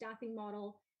composition and staffing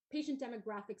model, patient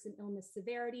demographics and illness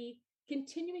severity,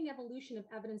 continuing evolution of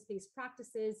evidence-based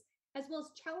practices, as well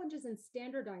as challenges in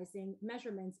standardizing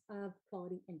measurements of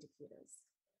quality indicators.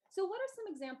 So what are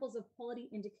some examples of quality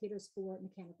indicators for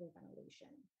mechanical ventilation?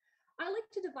 I like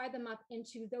to divide them up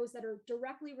into those that are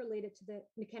directly related to the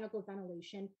mechanical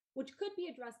ventilation, which could be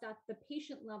addressed at the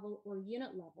patient level or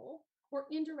unit level, or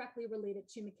indirectly related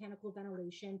to mechanical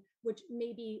ventilation, which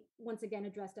may be once again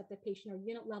addressed at the patient or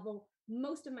unit level.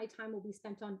 Most of my time will be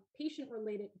spent on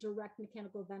patient-related direct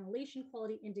mechanical ventilation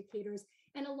quality indicators,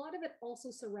 and a lot of it also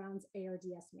surrounds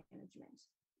ARDS management.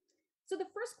 So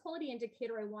the first quality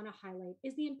indicator I want to highlight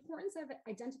is the importance of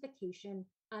identification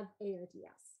of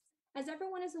ARDS. As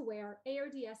everyone is aware,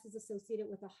 ARDS is associated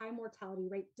with a high mortality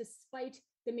rate despite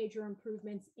the major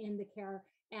improvements in the care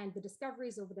and the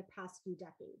discoveries over the past few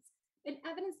decades. And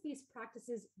evidence-based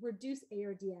practices reduce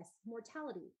ARDS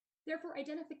mortality. Therefore,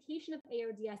 identification of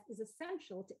ARDS is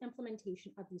essential to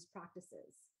implementation of these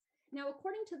practices. Now,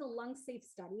 according to the Lung Safe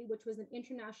study, which was an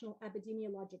international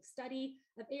epidemiologic study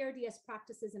of ARDS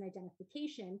practices and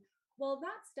identification, well,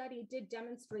 that study did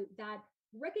demonstrate that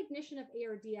recognition of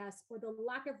ARDS or the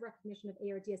lack of recognition of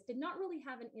ARDS did not really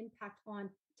have an impact on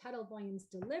tidal volumes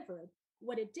delivered.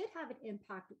 What it did have an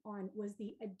impact on was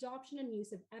the adoption and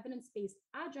use of evidence-based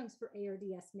adjuncts for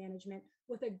ARDS management,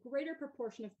 with a greater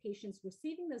proportion of patients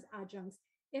receiving those adjuncts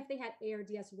if they had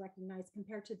ARDS recognized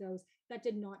compared to those that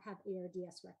did not have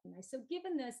ARDS recognized. So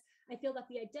given this, I feel that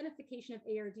the identification of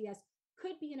ARDS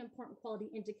could be an important quality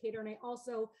indicator. And I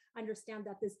also understand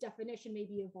that this definition may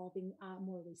be evolving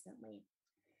more recently.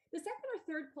 The second or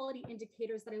third quality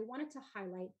indicators that I wanted to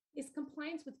highlight is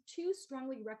compliance with 2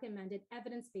 strongly recommended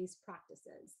evidence-based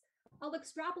practices. I'll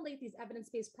extrapolate these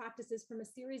evidence-based practices from a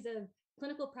series of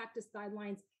clinical practice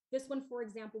guidelines. This one, for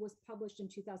example, was published in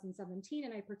 2017,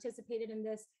 and I participated in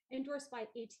this, endorsed by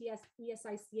ATS,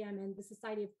 ESICM, and the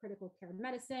Society of Critical Care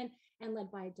Medicine, and led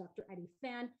by Dr. Eddie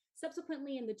Fan.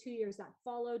 Subsequently, in the 2 years that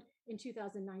followed, in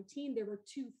 2019, there were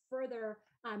 2 further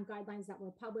guidelines that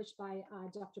were published by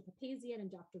Dr. Papazian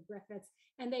and Dr. Griffiths,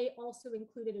 and they also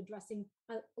included addressing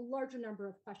a larger number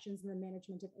of questions in the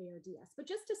management of ARDS. But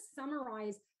just to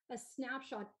summarize a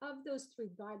snapshot of those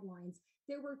 3 guidelines,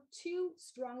 there were 2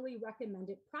 strongly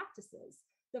recommended practices.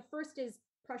 The first is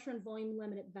pressure and volume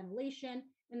limited ventilation,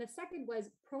 and the second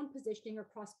was prone positioning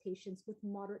across patients with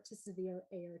moderate to severe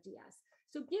ARDS.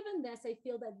 So given this, I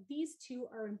feel that these 2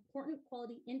 are important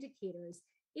quality indicators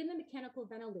in the mechanical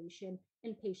ventilation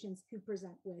in patients who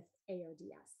present with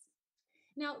ARDS.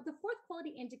 Now, the 4th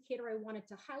quality indicator I wanted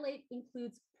to highlight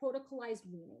includes protocolized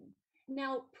weaning.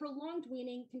 Now, prolonged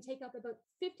weaning can take up about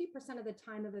 50% of the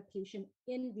time of a patient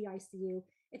in the ICU.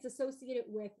 It's associated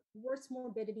with worse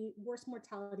morbidity, worse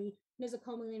mortality,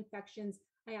 nosocomial infections,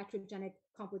 iatrogenic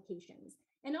complications.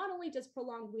 And not only does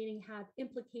prolonged weaning have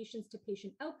implications to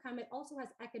patient outcome, it also has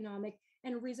economic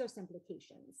and resource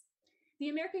implications. The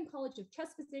American College of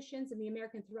Chest Physicians and the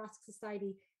American Thoracic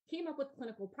Society came up with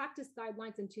clinical practice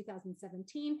guidelines in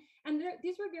 2017, and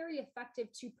these were very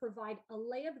effective to provide a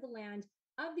lay of the land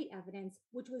of the evidence,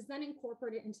 which was then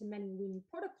incorporated into many weaning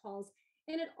protocols.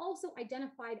 And it also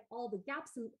identified all the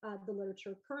gaps in the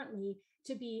literature currently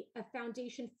to be a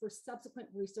foundation for subsequent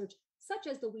research, such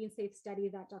as the Wean Safe study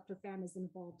that Dr. Pham is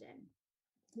involved in.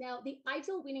 Now, the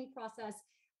ideal weaning process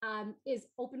is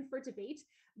open for debate,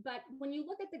 but when you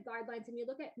look at the guidelines and you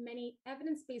look at many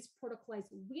evidence-based protocolized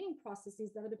weaning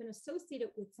processes that have been associated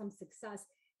with some success,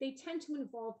 they tend to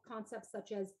involve concepts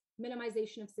such as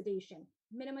minimization of sedation,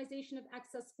 minimization of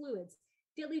excess fluids,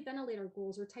 daily ventilator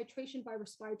goals, or titration by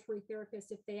respiratory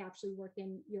therapists if they actually work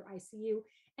in your ICU,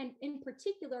 and in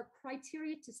particular,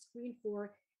 criteria to screen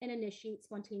for and initiate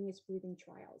spontaneous breathing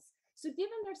trials. So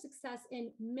given their success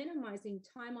in minimizing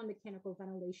time on mechanical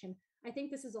ventilation, I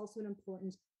think this is also an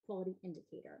important quality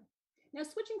indicator. Now,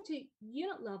 switching to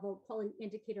unit level quality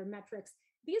indicator metrics,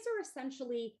 these are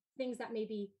essentially things that may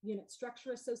be unit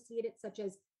structure associated, such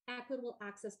as equitable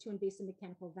access to invasive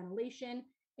mechanical ventilation,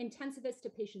 intensivist to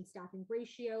patient staffing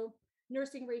ratio,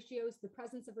 nursing ratios, the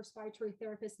presence of respiratory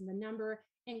therapists and the number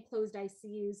in closed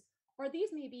ICUs, or these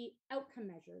may be outcome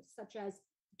measures such as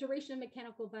duration of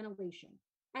mechanical ventilation,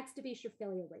 extubation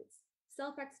failure rates,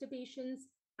 self-extubations,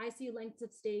 ICU lengths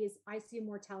of stays, ICU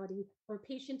mortality, or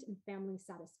patient and family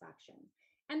satisfaction.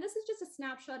 And this is just a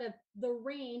snapshot of the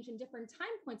range and different time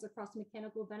points across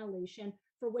mechanical ventilation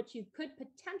for which you could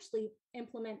potentially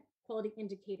implement quality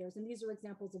indicators. And these are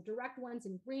examples of direct ones.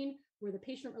 In green were the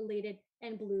patient related,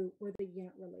 and blue were the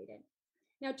unit related.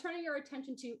 Now, turning your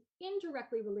attention to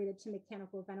indirectly related to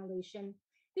mechanical ventilation,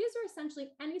 these are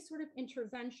essentially any sort of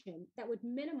intervention that would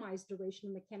minimize duration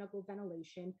of mechanical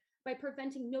ventilation by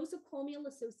preventing nosocomial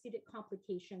associated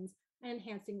complications and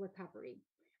enhancing recovery.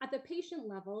 At the patient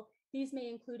level, these may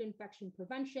include infection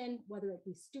prevention, whether it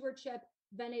be stewardship,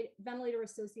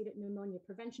 ventilator-associated pneumonia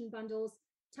prevention bundles,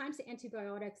 times to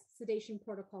antibiotics, sedation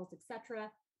protocols,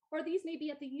 etc. Or these may be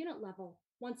at the unit level,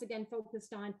 once again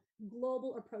focused on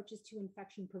global approaches to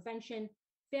infection prevention,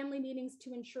 family meetings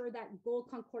to ensure that goal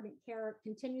concordant care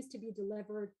continues to be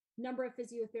delivered, number of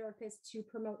physiotherapists to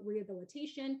promote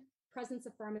rehabilitation, presence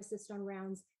of pharmacists on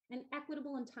rounds, and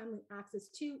equitable and timely access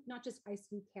to not just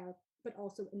ICU care, but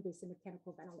also invasive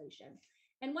mechanical ventilation.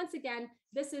 And once again,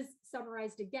 this is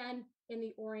summarized again in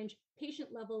the orange, patient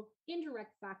level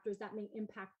indirect factors that may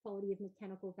impact quality of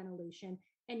mechanical ventilation,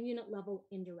 and unit level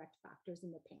indirect factors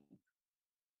in the pink.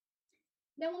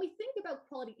 Now, when we think about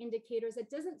quality indicators,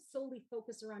 it doesn't solely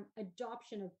focus around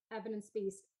adoption of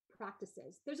evidence-based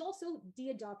practices. There's also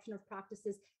de-adoption of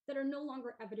practices that are no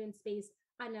longer evidence-based,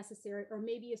 unnecessary, or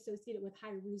may be associated with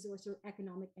high resource or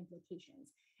economic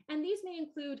implications. And these may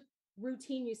include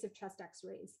routine use of chest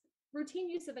x-rays, routine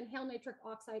use of inhaled nitric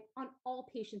oxide on all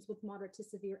patients with moderate to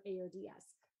severe ARDS,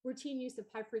 routine use of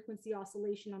high-frequency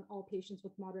oscillation on all patients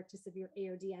with moderate to severe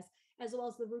ARDS, as well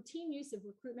as the routine use of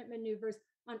recruitment maneuvers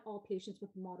on all patients with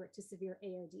moderate to severe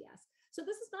ARDS. So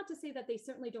this is not to say that they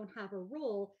certainly don't have a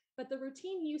role, but the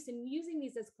routine use and using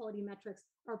these as quality metrics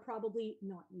are probably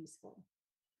not useful.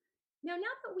 Now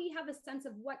that we have a sense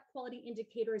of what quality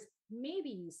indicators may be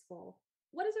useful,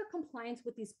 what is our compliance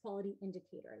with these quality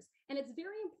indicators? And it's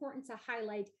very important to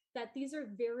highlight that these are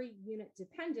very unit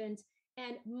dependent,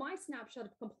 and my snapshot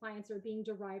of compliance are being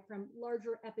derived from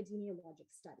larger epidemiologic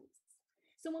studies.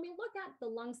 So when we look at the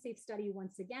lung safe study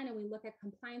once again, and we look at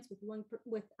compliance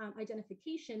with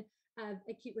identification of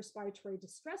acute respiratory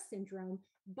distress syndrome,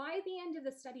 by the end of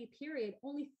the study period,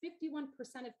 only 51%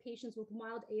 of patients with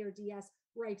mild ARDS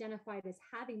were identified as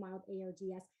having mild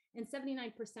ARDS, and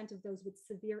 79% of those with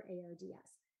severe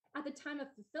ARDS. At the time of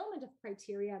fulfillment of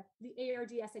criteria, the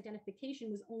ARDS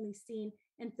identification was only seen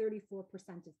in 34%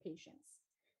 of patients.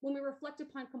 When we reflect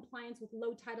upon compliance with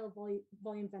low tidal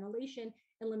volume ventilation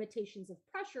and limitations of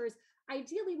pressures,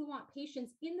 ideally we want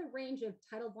patients in the range of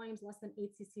tidal volumes less than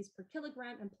 8 cc's per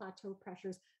kilogram and plateau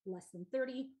pressures less than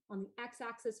 30. On the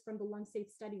x-axis from the lung safe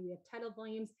study, we have tidal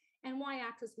volumes, and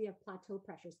y-axis we have plateau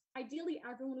pressures. Ideally,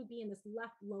 everyone would be in this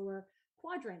left lower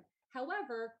quadrant.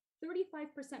 However,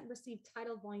 35% received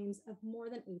tidal volumes of more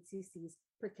than 8 cc's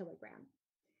per kilogram.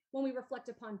 When we reflect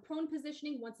upon prone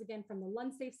positioning, once again from the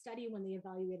lung safe study, when they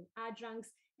evaluated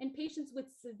adjuncts, in patients with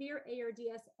severe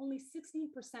ARDS, only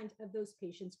 16% of those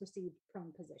patients received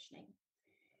prone positioning.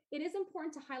 It is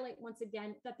important to highlight once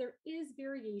again that there is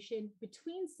variation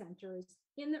between centers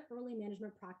in the early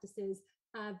management practices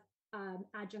of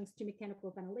adjuncts to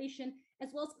mechanical ventilation, as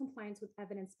well as compliance with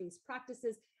evidence-based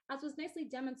practices, as was nicely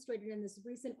demonstrated in this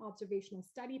recent observational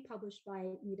study published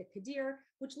by Nita Kadir,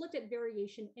 which looked at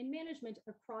variation in management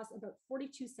across about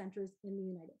 42 centers in the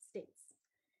United States.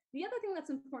 The other thing that's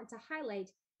important to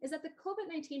highlight is that the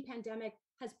COVID-19 pandemic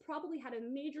has probably had a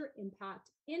major impact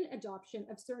in adoption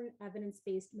of certain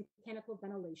evidence-based mechanical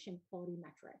ventilation quality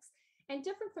metrics. And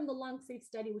different from the lung safe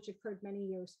study, which occurred many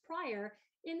years prior,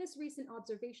 in this recent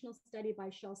observational study by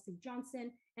Chelsea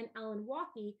Johnson and Alan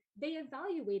Walkie, they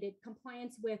evaluated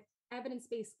compliance with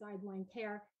evidence-based guideline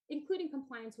care, including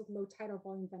compliance with low tidal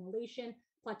volume ventilation,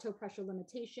 plateau pressure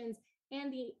limitations,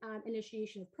 and the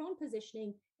initiation of prone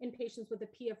positioning in patients with a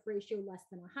PF ratio less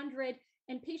than 100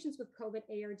 and patients with COVID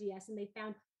ARDS, and they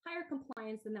found higher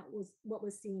compliance than what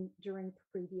was seen during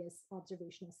previous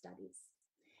observational studies.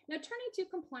 Now, turning to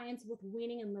compliance with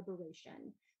weaning and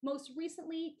liberation. Most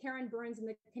recently, Karen Burns and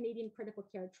the Canadian Critical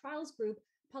Care Trials Group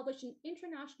published an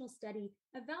international study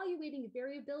evaluating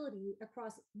variability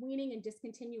across weaning and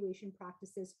discontinuation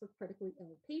practices for critically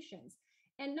ill patients.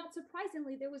 And not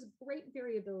surprisingly, there was great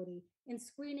variability in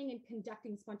screening and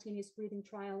conducting spontaneous breathing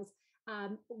trials,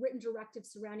 written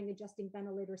directives surrounding adjusting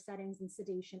ventilator settings and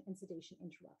sedation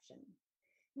interruption.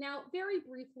 Now, very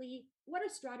briefly, what are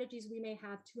strategies we may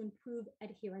have to improve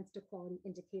adherence to quality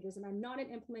indicators? And I'm not an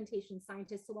implementation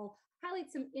scientist, so I'll highlight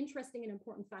some interesting and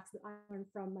important facts that I learned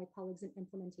from my colleagues in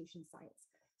implementation science.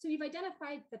 So you've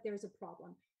identified that there's a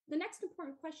problem. The next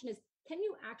important question is, can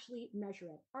you actually measure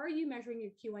it? Are you measuring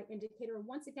your QI indicator?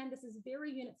 Once again, this is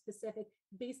very unit specific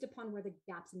based upon where the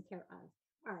gaps in care are.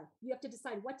 You have to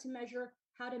decide what to measure,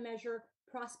 how to measure.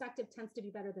 Prospective tends to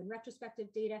be better than retrospective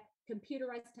data.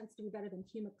 Computerized tends to be better than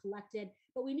human collected.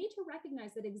 But we need to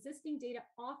recognize that existing data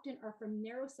often are from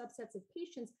narrow subsets of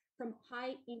patients from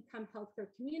high income healthcare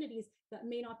communities that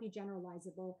may not be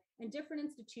generalizable. And different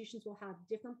institutions will have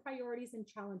different priorities and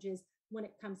challenges when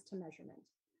it comes to measurement.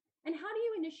 And how do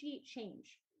you initiate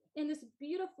change? In this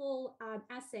beautiful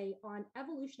essay on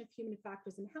evolution of human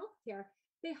factors in healthcare,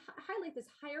 they highlight this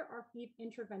hierarchy of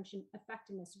intervention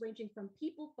effectiveness, ranging from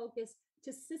people-focused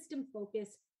to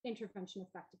system-focused intervention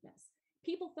effectiveness.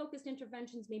 People-focused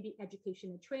interventions may be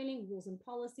education and training, rules and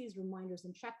policies, reminders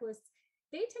and checklists.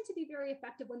 They tend to be very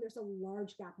effective when there's a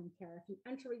large gap in care. If you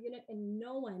enter a unit and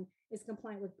no one is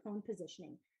compliant with prone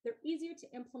positioning, they're easier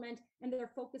to implement and they're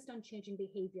focused on changing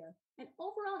behavior. And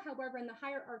overall, however, in the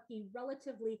hierarchy,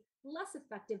 relatively less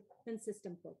effective than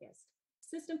system-focused.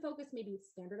 System focus may be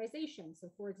standardization.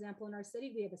 So for example, in our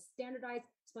city, we have a standardized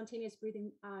spontaneous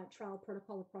breathing trial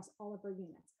protocol across all of our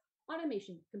units.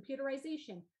 Automation,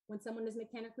 computerization. When someone is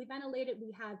mechanically ventilated,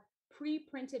 we have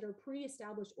pre-printed or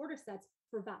pre-established order sets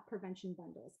for VAP prevention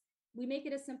bundles. We make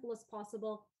it as simple as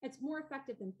possible. It's more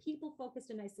effective than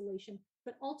people-focused in isolation,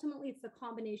 but ultimately it's the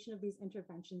combination of these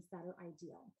interventions that are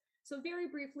ideal. So very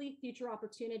briefly, future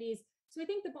opportunities. So I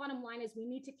think the bottom line is we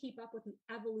need to keep up with the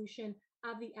evolution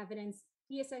of the evidence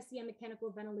ESICM mechanical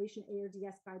ventilation ARDS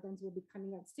guidelines will be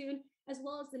coming out soon, as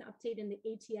well as an update in the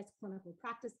ATS clinical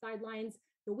practice guidelines.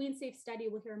 The WeanSafe study,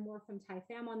 we'll hear more from Tai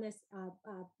Pham on this,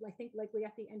 I think likely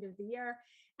at the end of the year.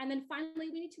 And then finally,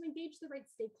 we need to engage the right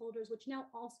stakeholders, which now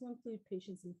also include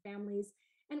patients and families.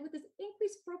 And with this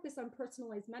increased focus on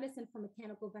personalized medicine for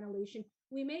mechanical ventilation,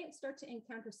 we may start to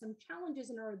encounter some challenges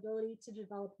in our ability to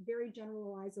develop very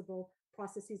generalizable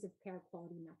processes of care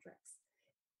quality metrics.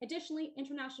 Additionally,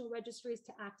 international registries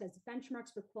to act as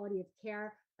benchmarks for quality of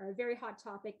care are a very hot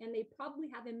topic, and they probably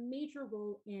have a major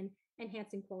role in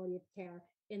enhancing quality of care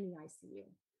in the ICU.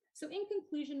 So in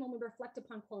conclusion, when we reflect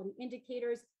upon quality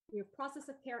indicators, we have process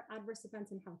of care, adverse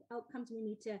events, and health outcomes we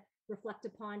need to reflect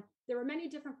upon. There are many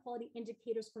different quality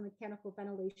indicators for mechanical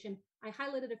ventilation. I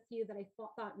highlighted a few that I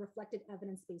thought reflected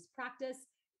evidence-based practice.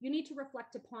 You need to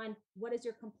reflect upon what is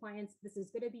your compliance. This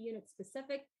is going to be unit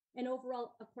specific. And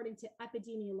overall, according to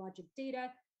epidemiologic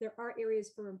data, there are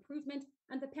areas for improvement,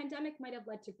 and the pandemic might have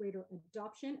led to greater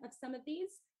adoption of some of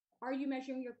these. Are you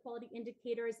measuring your quality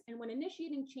indicators? And when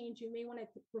initiating change, you may want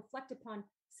to reflect upon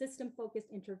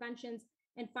system-focused interventions.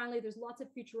 And finally, there's lots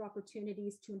of future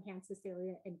opportunities to enhance this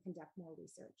area and conduct more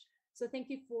research. So thank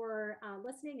you for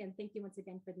listening, and thank you once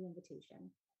again for the invitation.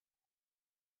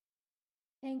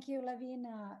 Thank you,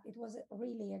 Lavina. It was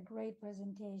really a great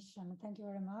presentation. Thank you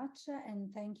very much.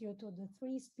 And thank you to the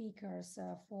three speakers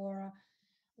for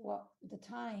the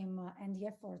time and the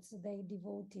efforts they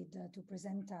devoted to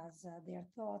present us their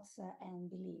thoughts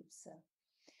and beliefs.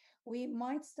 We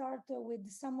might start with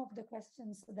some of the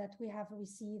questions that we have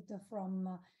received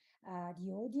from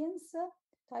the audience.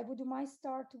 Tai, would you mind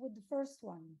start with the first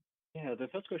one? Yeah, the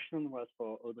first question was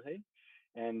for Audrey,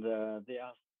 and they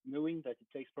asked, knowing that it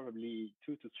takes probably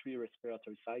 2 to 3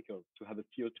 respiratory cycles to have a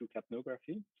CO2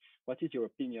 capnography, what is your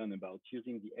opinion about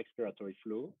using the expiratory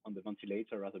flow on the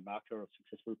ventilator as a marker of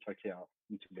successful tracheal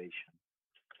intubation?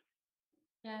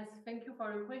 Yes, thank you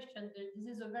for your question.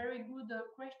 This is a very good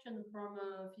question from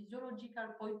a physiological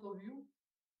point of view.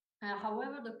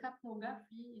 However, the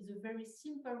capnography is a very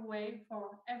simple way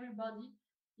for everybody,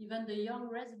 even the young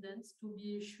residents, to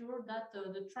be sure that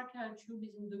the tracheal tube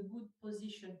is in the good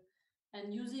position.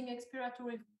 And using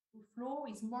expiratory flow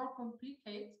is more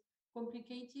complicated.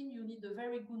 You need a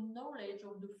very good knowledge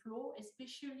of the flow,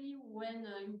 especially when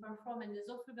you perform an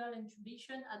esophageal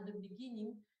intubation at the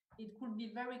beginning. It could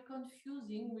be very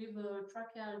confusing with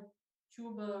tracheal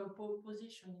tube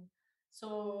positioning.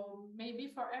 So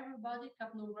maybe for everybody,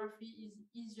 capnography is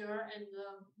easier and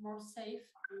more safe,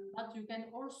 but you can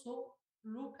also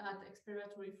look at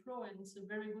expiratory flow, and it's a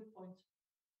very good point.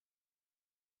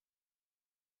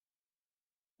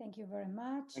 Thank you very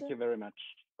much. Thank you very much.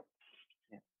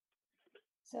 Yeah.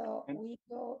 So we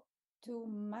go to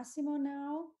Massimo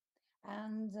now,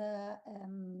 and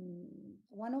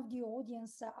one of the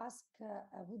audience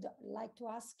would like to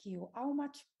ask you, how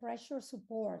much pressure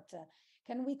support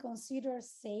can we consider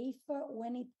safe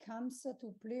when it comes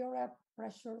to pleural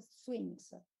pressure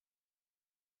swings?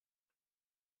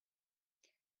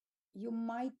 You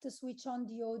might switch on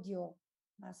the audio,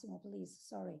 Massimo, please.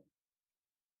 Sorry.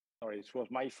 Sorry, it was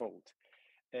my fault.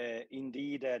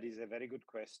 Indeed, that is a very good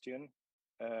question.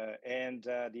 And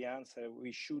the answer,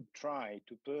 we should try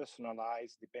to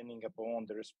personalize depending upon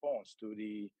the response to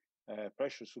the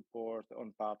pressure support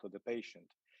on part of the patient.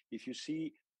 If you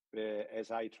see,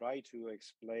 as I try to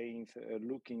explain,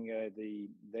 looking at the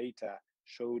data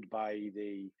showed by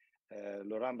the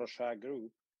Laurent Brochard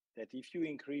group, that if you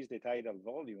increase the tidal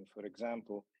volume, for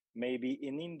example, maybe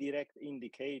an indirect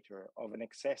indicator of an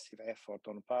excessive effort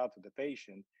on part of the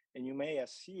patient, and you may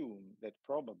assume that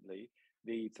probably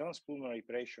the transpulmonary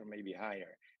pressure may be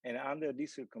higher. And under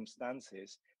these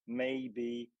circumstances,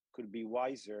 maybe could be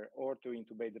wiser or to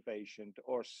intubate the patient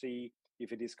or see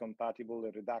if it is compatible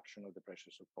with reduction of the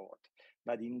pressure support.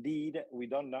 But indeed, we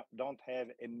don't have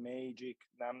a magic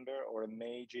number or a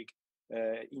magic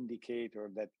indicator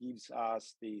that gives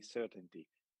us the certainty.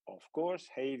 Of course,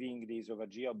 having the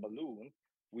esophageal balloon,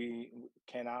 we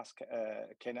can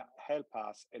help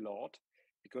us a lot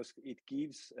because it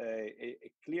gives a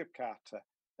clear-cut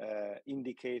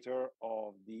indicator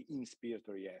of the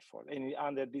inspiratory effort. And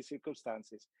under these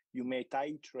circumstances, you may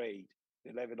titrate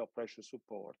the level of pressure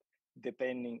support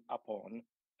depending upon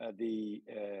the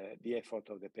effort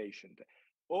of the patient.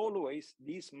 Always,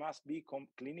 this must be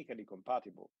clinically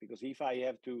compatible, because if I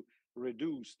have to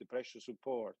reduce the pressure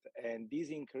support and this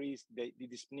increase the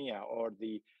dyspnea or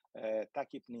the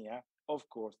tachypnea, of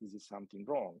course, this is something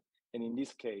wrong. And in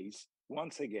this case,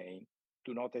 once again,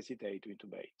 do not hesitate to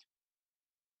intubate.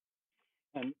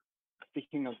 And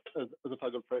speaking of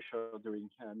esophageal pressure during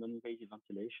non-invasive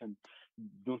ventilation,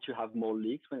 don't you have more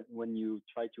leaks when you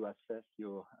try to assess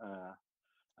your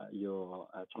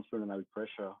transpulmonary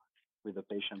pressure with the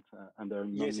patient under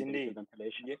non-invasive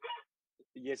ventilation?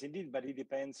 Yes, indeed, but it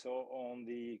depends on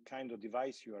the kind of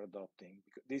device you are adopting.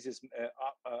 This is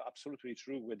absolutely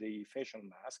true with the facial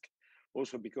mask,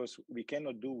 also because we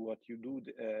cannot do what you do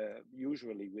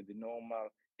usually with the normal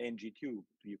NG tube.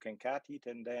 You can cut it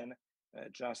and then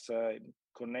just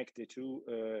connect the two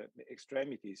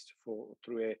extremities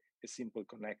through a simple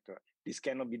connector. This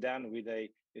cannot be done with a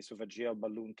esophageal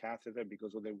balloon catheter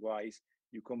because otherwise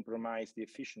you compromise the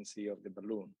efficiency of the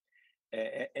balloon.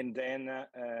 And then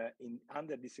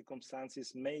under these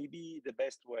circumstances, maybe the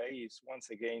best way is once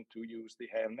again to use the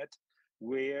helmet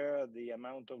where the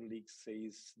amount of leaks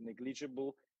is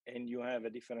negligible and you have a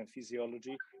different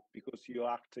physiology because you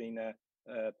act in a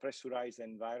pressurized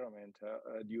environment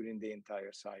during the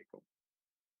entire cycle.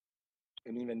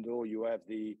 And even though you have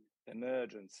the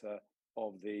emergence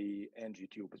of the NG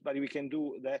tubes, but we can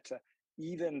do that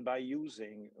even by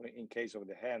using, in case of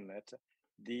the helmet,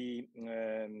 the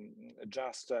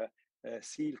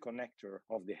seal connector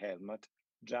of the helmet,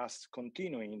 just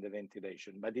continuing the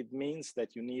ventilation. But it means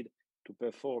that you need to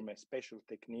perform a special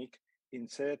technique,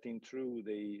 inserting through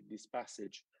this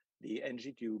passage the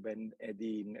NG tube and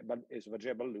the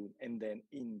esophageal balloon, and then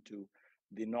into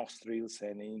the nostrils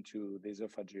and into the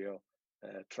esophageal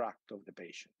tract of the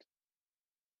patient.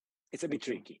 It's a bit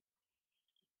tricky.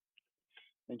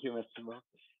 Thank you, Massimo.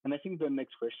 And I think the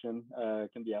next question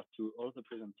can be asked to all the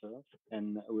presenters.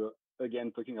 And we're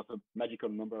again talking of a magical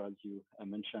number, as you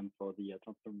mentioned, for the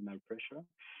transpulmonary pressure.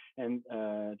 And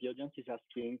the audience is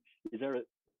asking, is there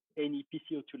any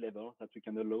PCO2 level that we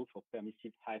can allow for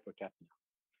permissive hypercapnia?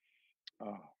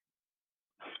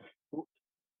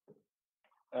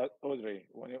 Audrey,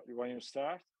 when you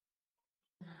start?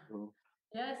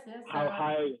 Yes. How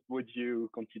high would you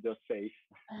consider safe?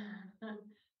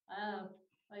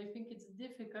 I think it's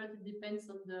difficult. It depends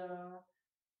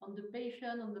on the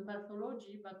patient, on the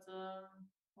pathology, but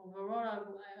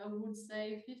overall, I would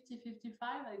say 50-55.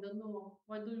 I don't know.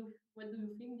 What do you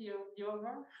think, the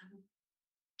overall?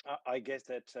 I guess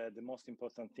that the most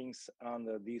important things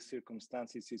under these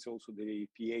circumstances is also the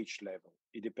pH level.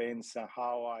 It depends on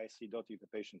how acidotic the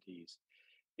patient is.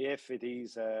 If it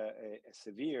is a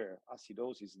severe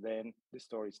acidosis, then the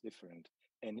story is different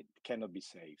and it cannot be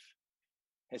safe,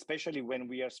 especially when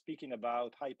we are speaking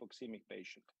about hypoxemic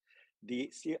patient.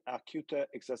 The acute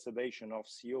exacerbation of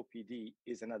COPD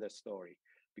is another story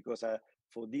because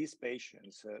for these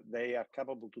patients, they are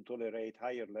capable to tolerate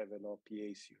higher level of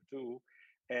PaCO2,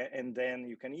 and then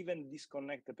you can even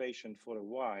disconnect the patient for a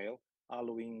while,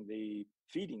 allowing the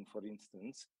feeding, for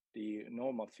instance, the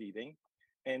normal feeding,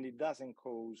 and it doesn't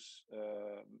cause,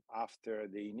 after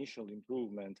the initial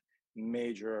improvement,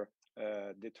 major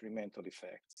detrimental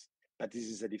effects. But this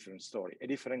is a different story, a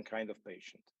different kind of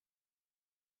patient.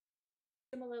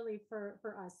 Similarly,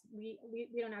 for us, we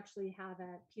don't actually have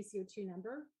a PCO2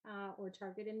 number or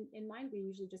target in mind. We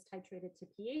usually just titrate it to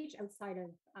pH outside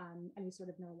of any sort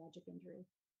of neurologic injury.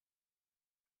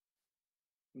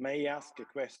 May I ask a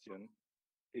question?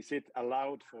 Is it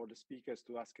allowed for the speakers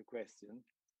to ask a question?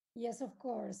 Yes, of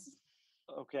course.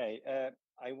 Okay,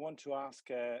 I want to ask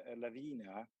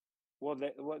Lavina, what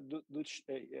do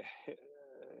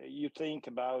you think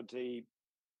about the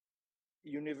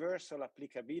universal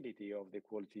applicability of the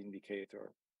quality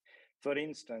indicator? For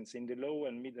instance, in the low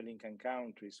and middle income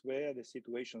countries where the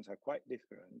situations are quite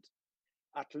different,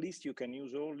 at least you can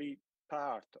use only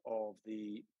part of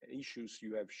the issues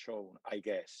you have shown, I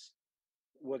guess.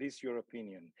 What is your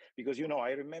opinion? Because, you know,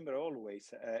 I remember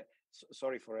always,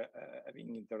 sorry for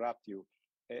having interrupted you,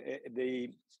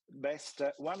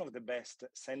 one of the best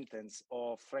sentence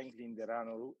of Franklin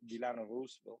Delano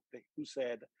Roosevelt, who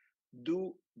said,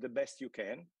 do the best you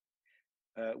can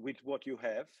with what you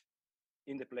have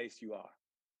in the place you are.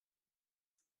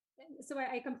 So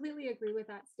I completely agree with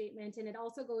that statement. And it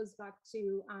also goes back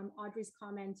to Audrey's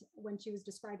comment when she was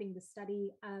describing the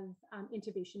study of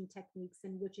intubation techniques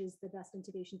and which is the best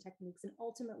intubation techniques. And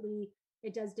ultimately,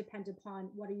 it does depend upon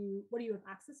what do you have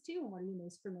access to and what are you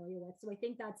most familiar with. So I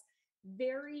think that's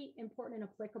very important and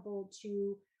applicable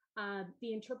to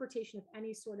the interpretation of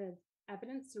any sort of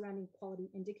evidence surrounding quality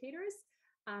indicators.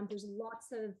 There's lots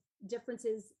of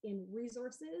differences in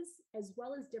resources as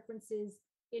well as differences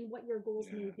in what your goals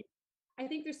may be. I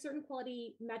think there's certain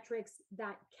quality metrics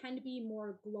that can be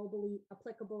more globally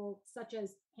applicable, such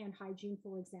as hand hygiene,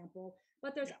 for example.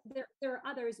 But there are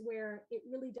others where it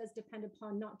really does depend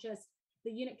upon not just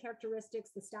the unit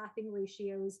characteristics, the staffing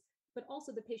ratios, but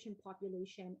also the patient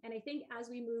population. And I think as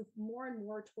we move more and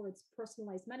more towards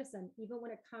personalized medicine, even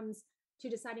when it comes to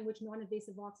deciding which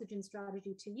non-invasive oxygen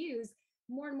strategy to use,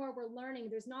 more and more we're learning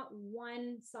there's not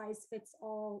one size fits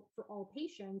all for all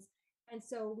patients. And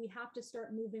so we have to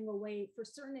start moving away for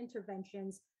certain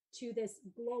interventions to this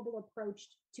global approach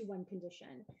to one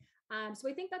condition. So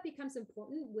I think that becomes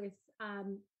important with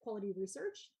quality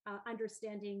research,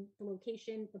 understanding the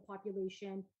location, the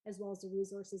population, as well as the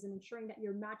resources, and ensuring that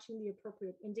you're matching the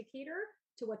appropriate indicator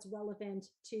to what's relevant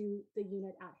to the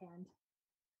unit at hand.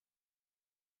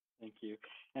 Thank you.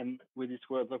 And with these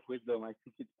words of wisdom, I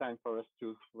think it's time for us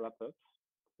to wrap up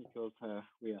because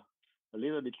we are a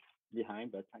little bit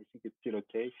behind, but I think it's still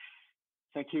okay.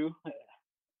 Thank you,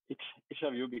 each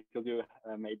of you, because you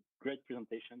made great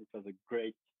presentation. It was a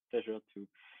great pleasure to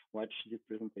watch this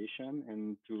presentation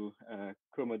and to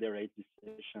co-moderate this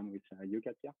session with you,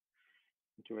 Katia.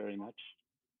 Thank you very much.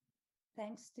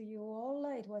 Thanks to you all.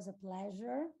 It was a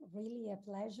pleasure, really a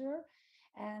pleasure.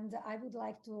 And I would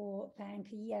like to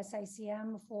thank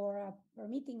ESICM for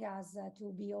permitting us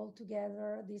to be all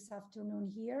together this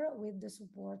afternoon here with the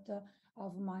support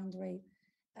of Mindray.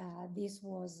 This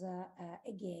was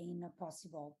again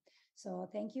possible. So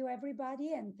thank you,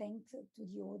 everybody, and thanks to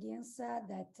the audience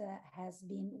that has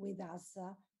been with us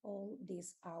all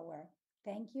this hour.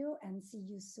 Thank you and see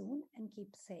you soon and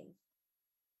keep safe.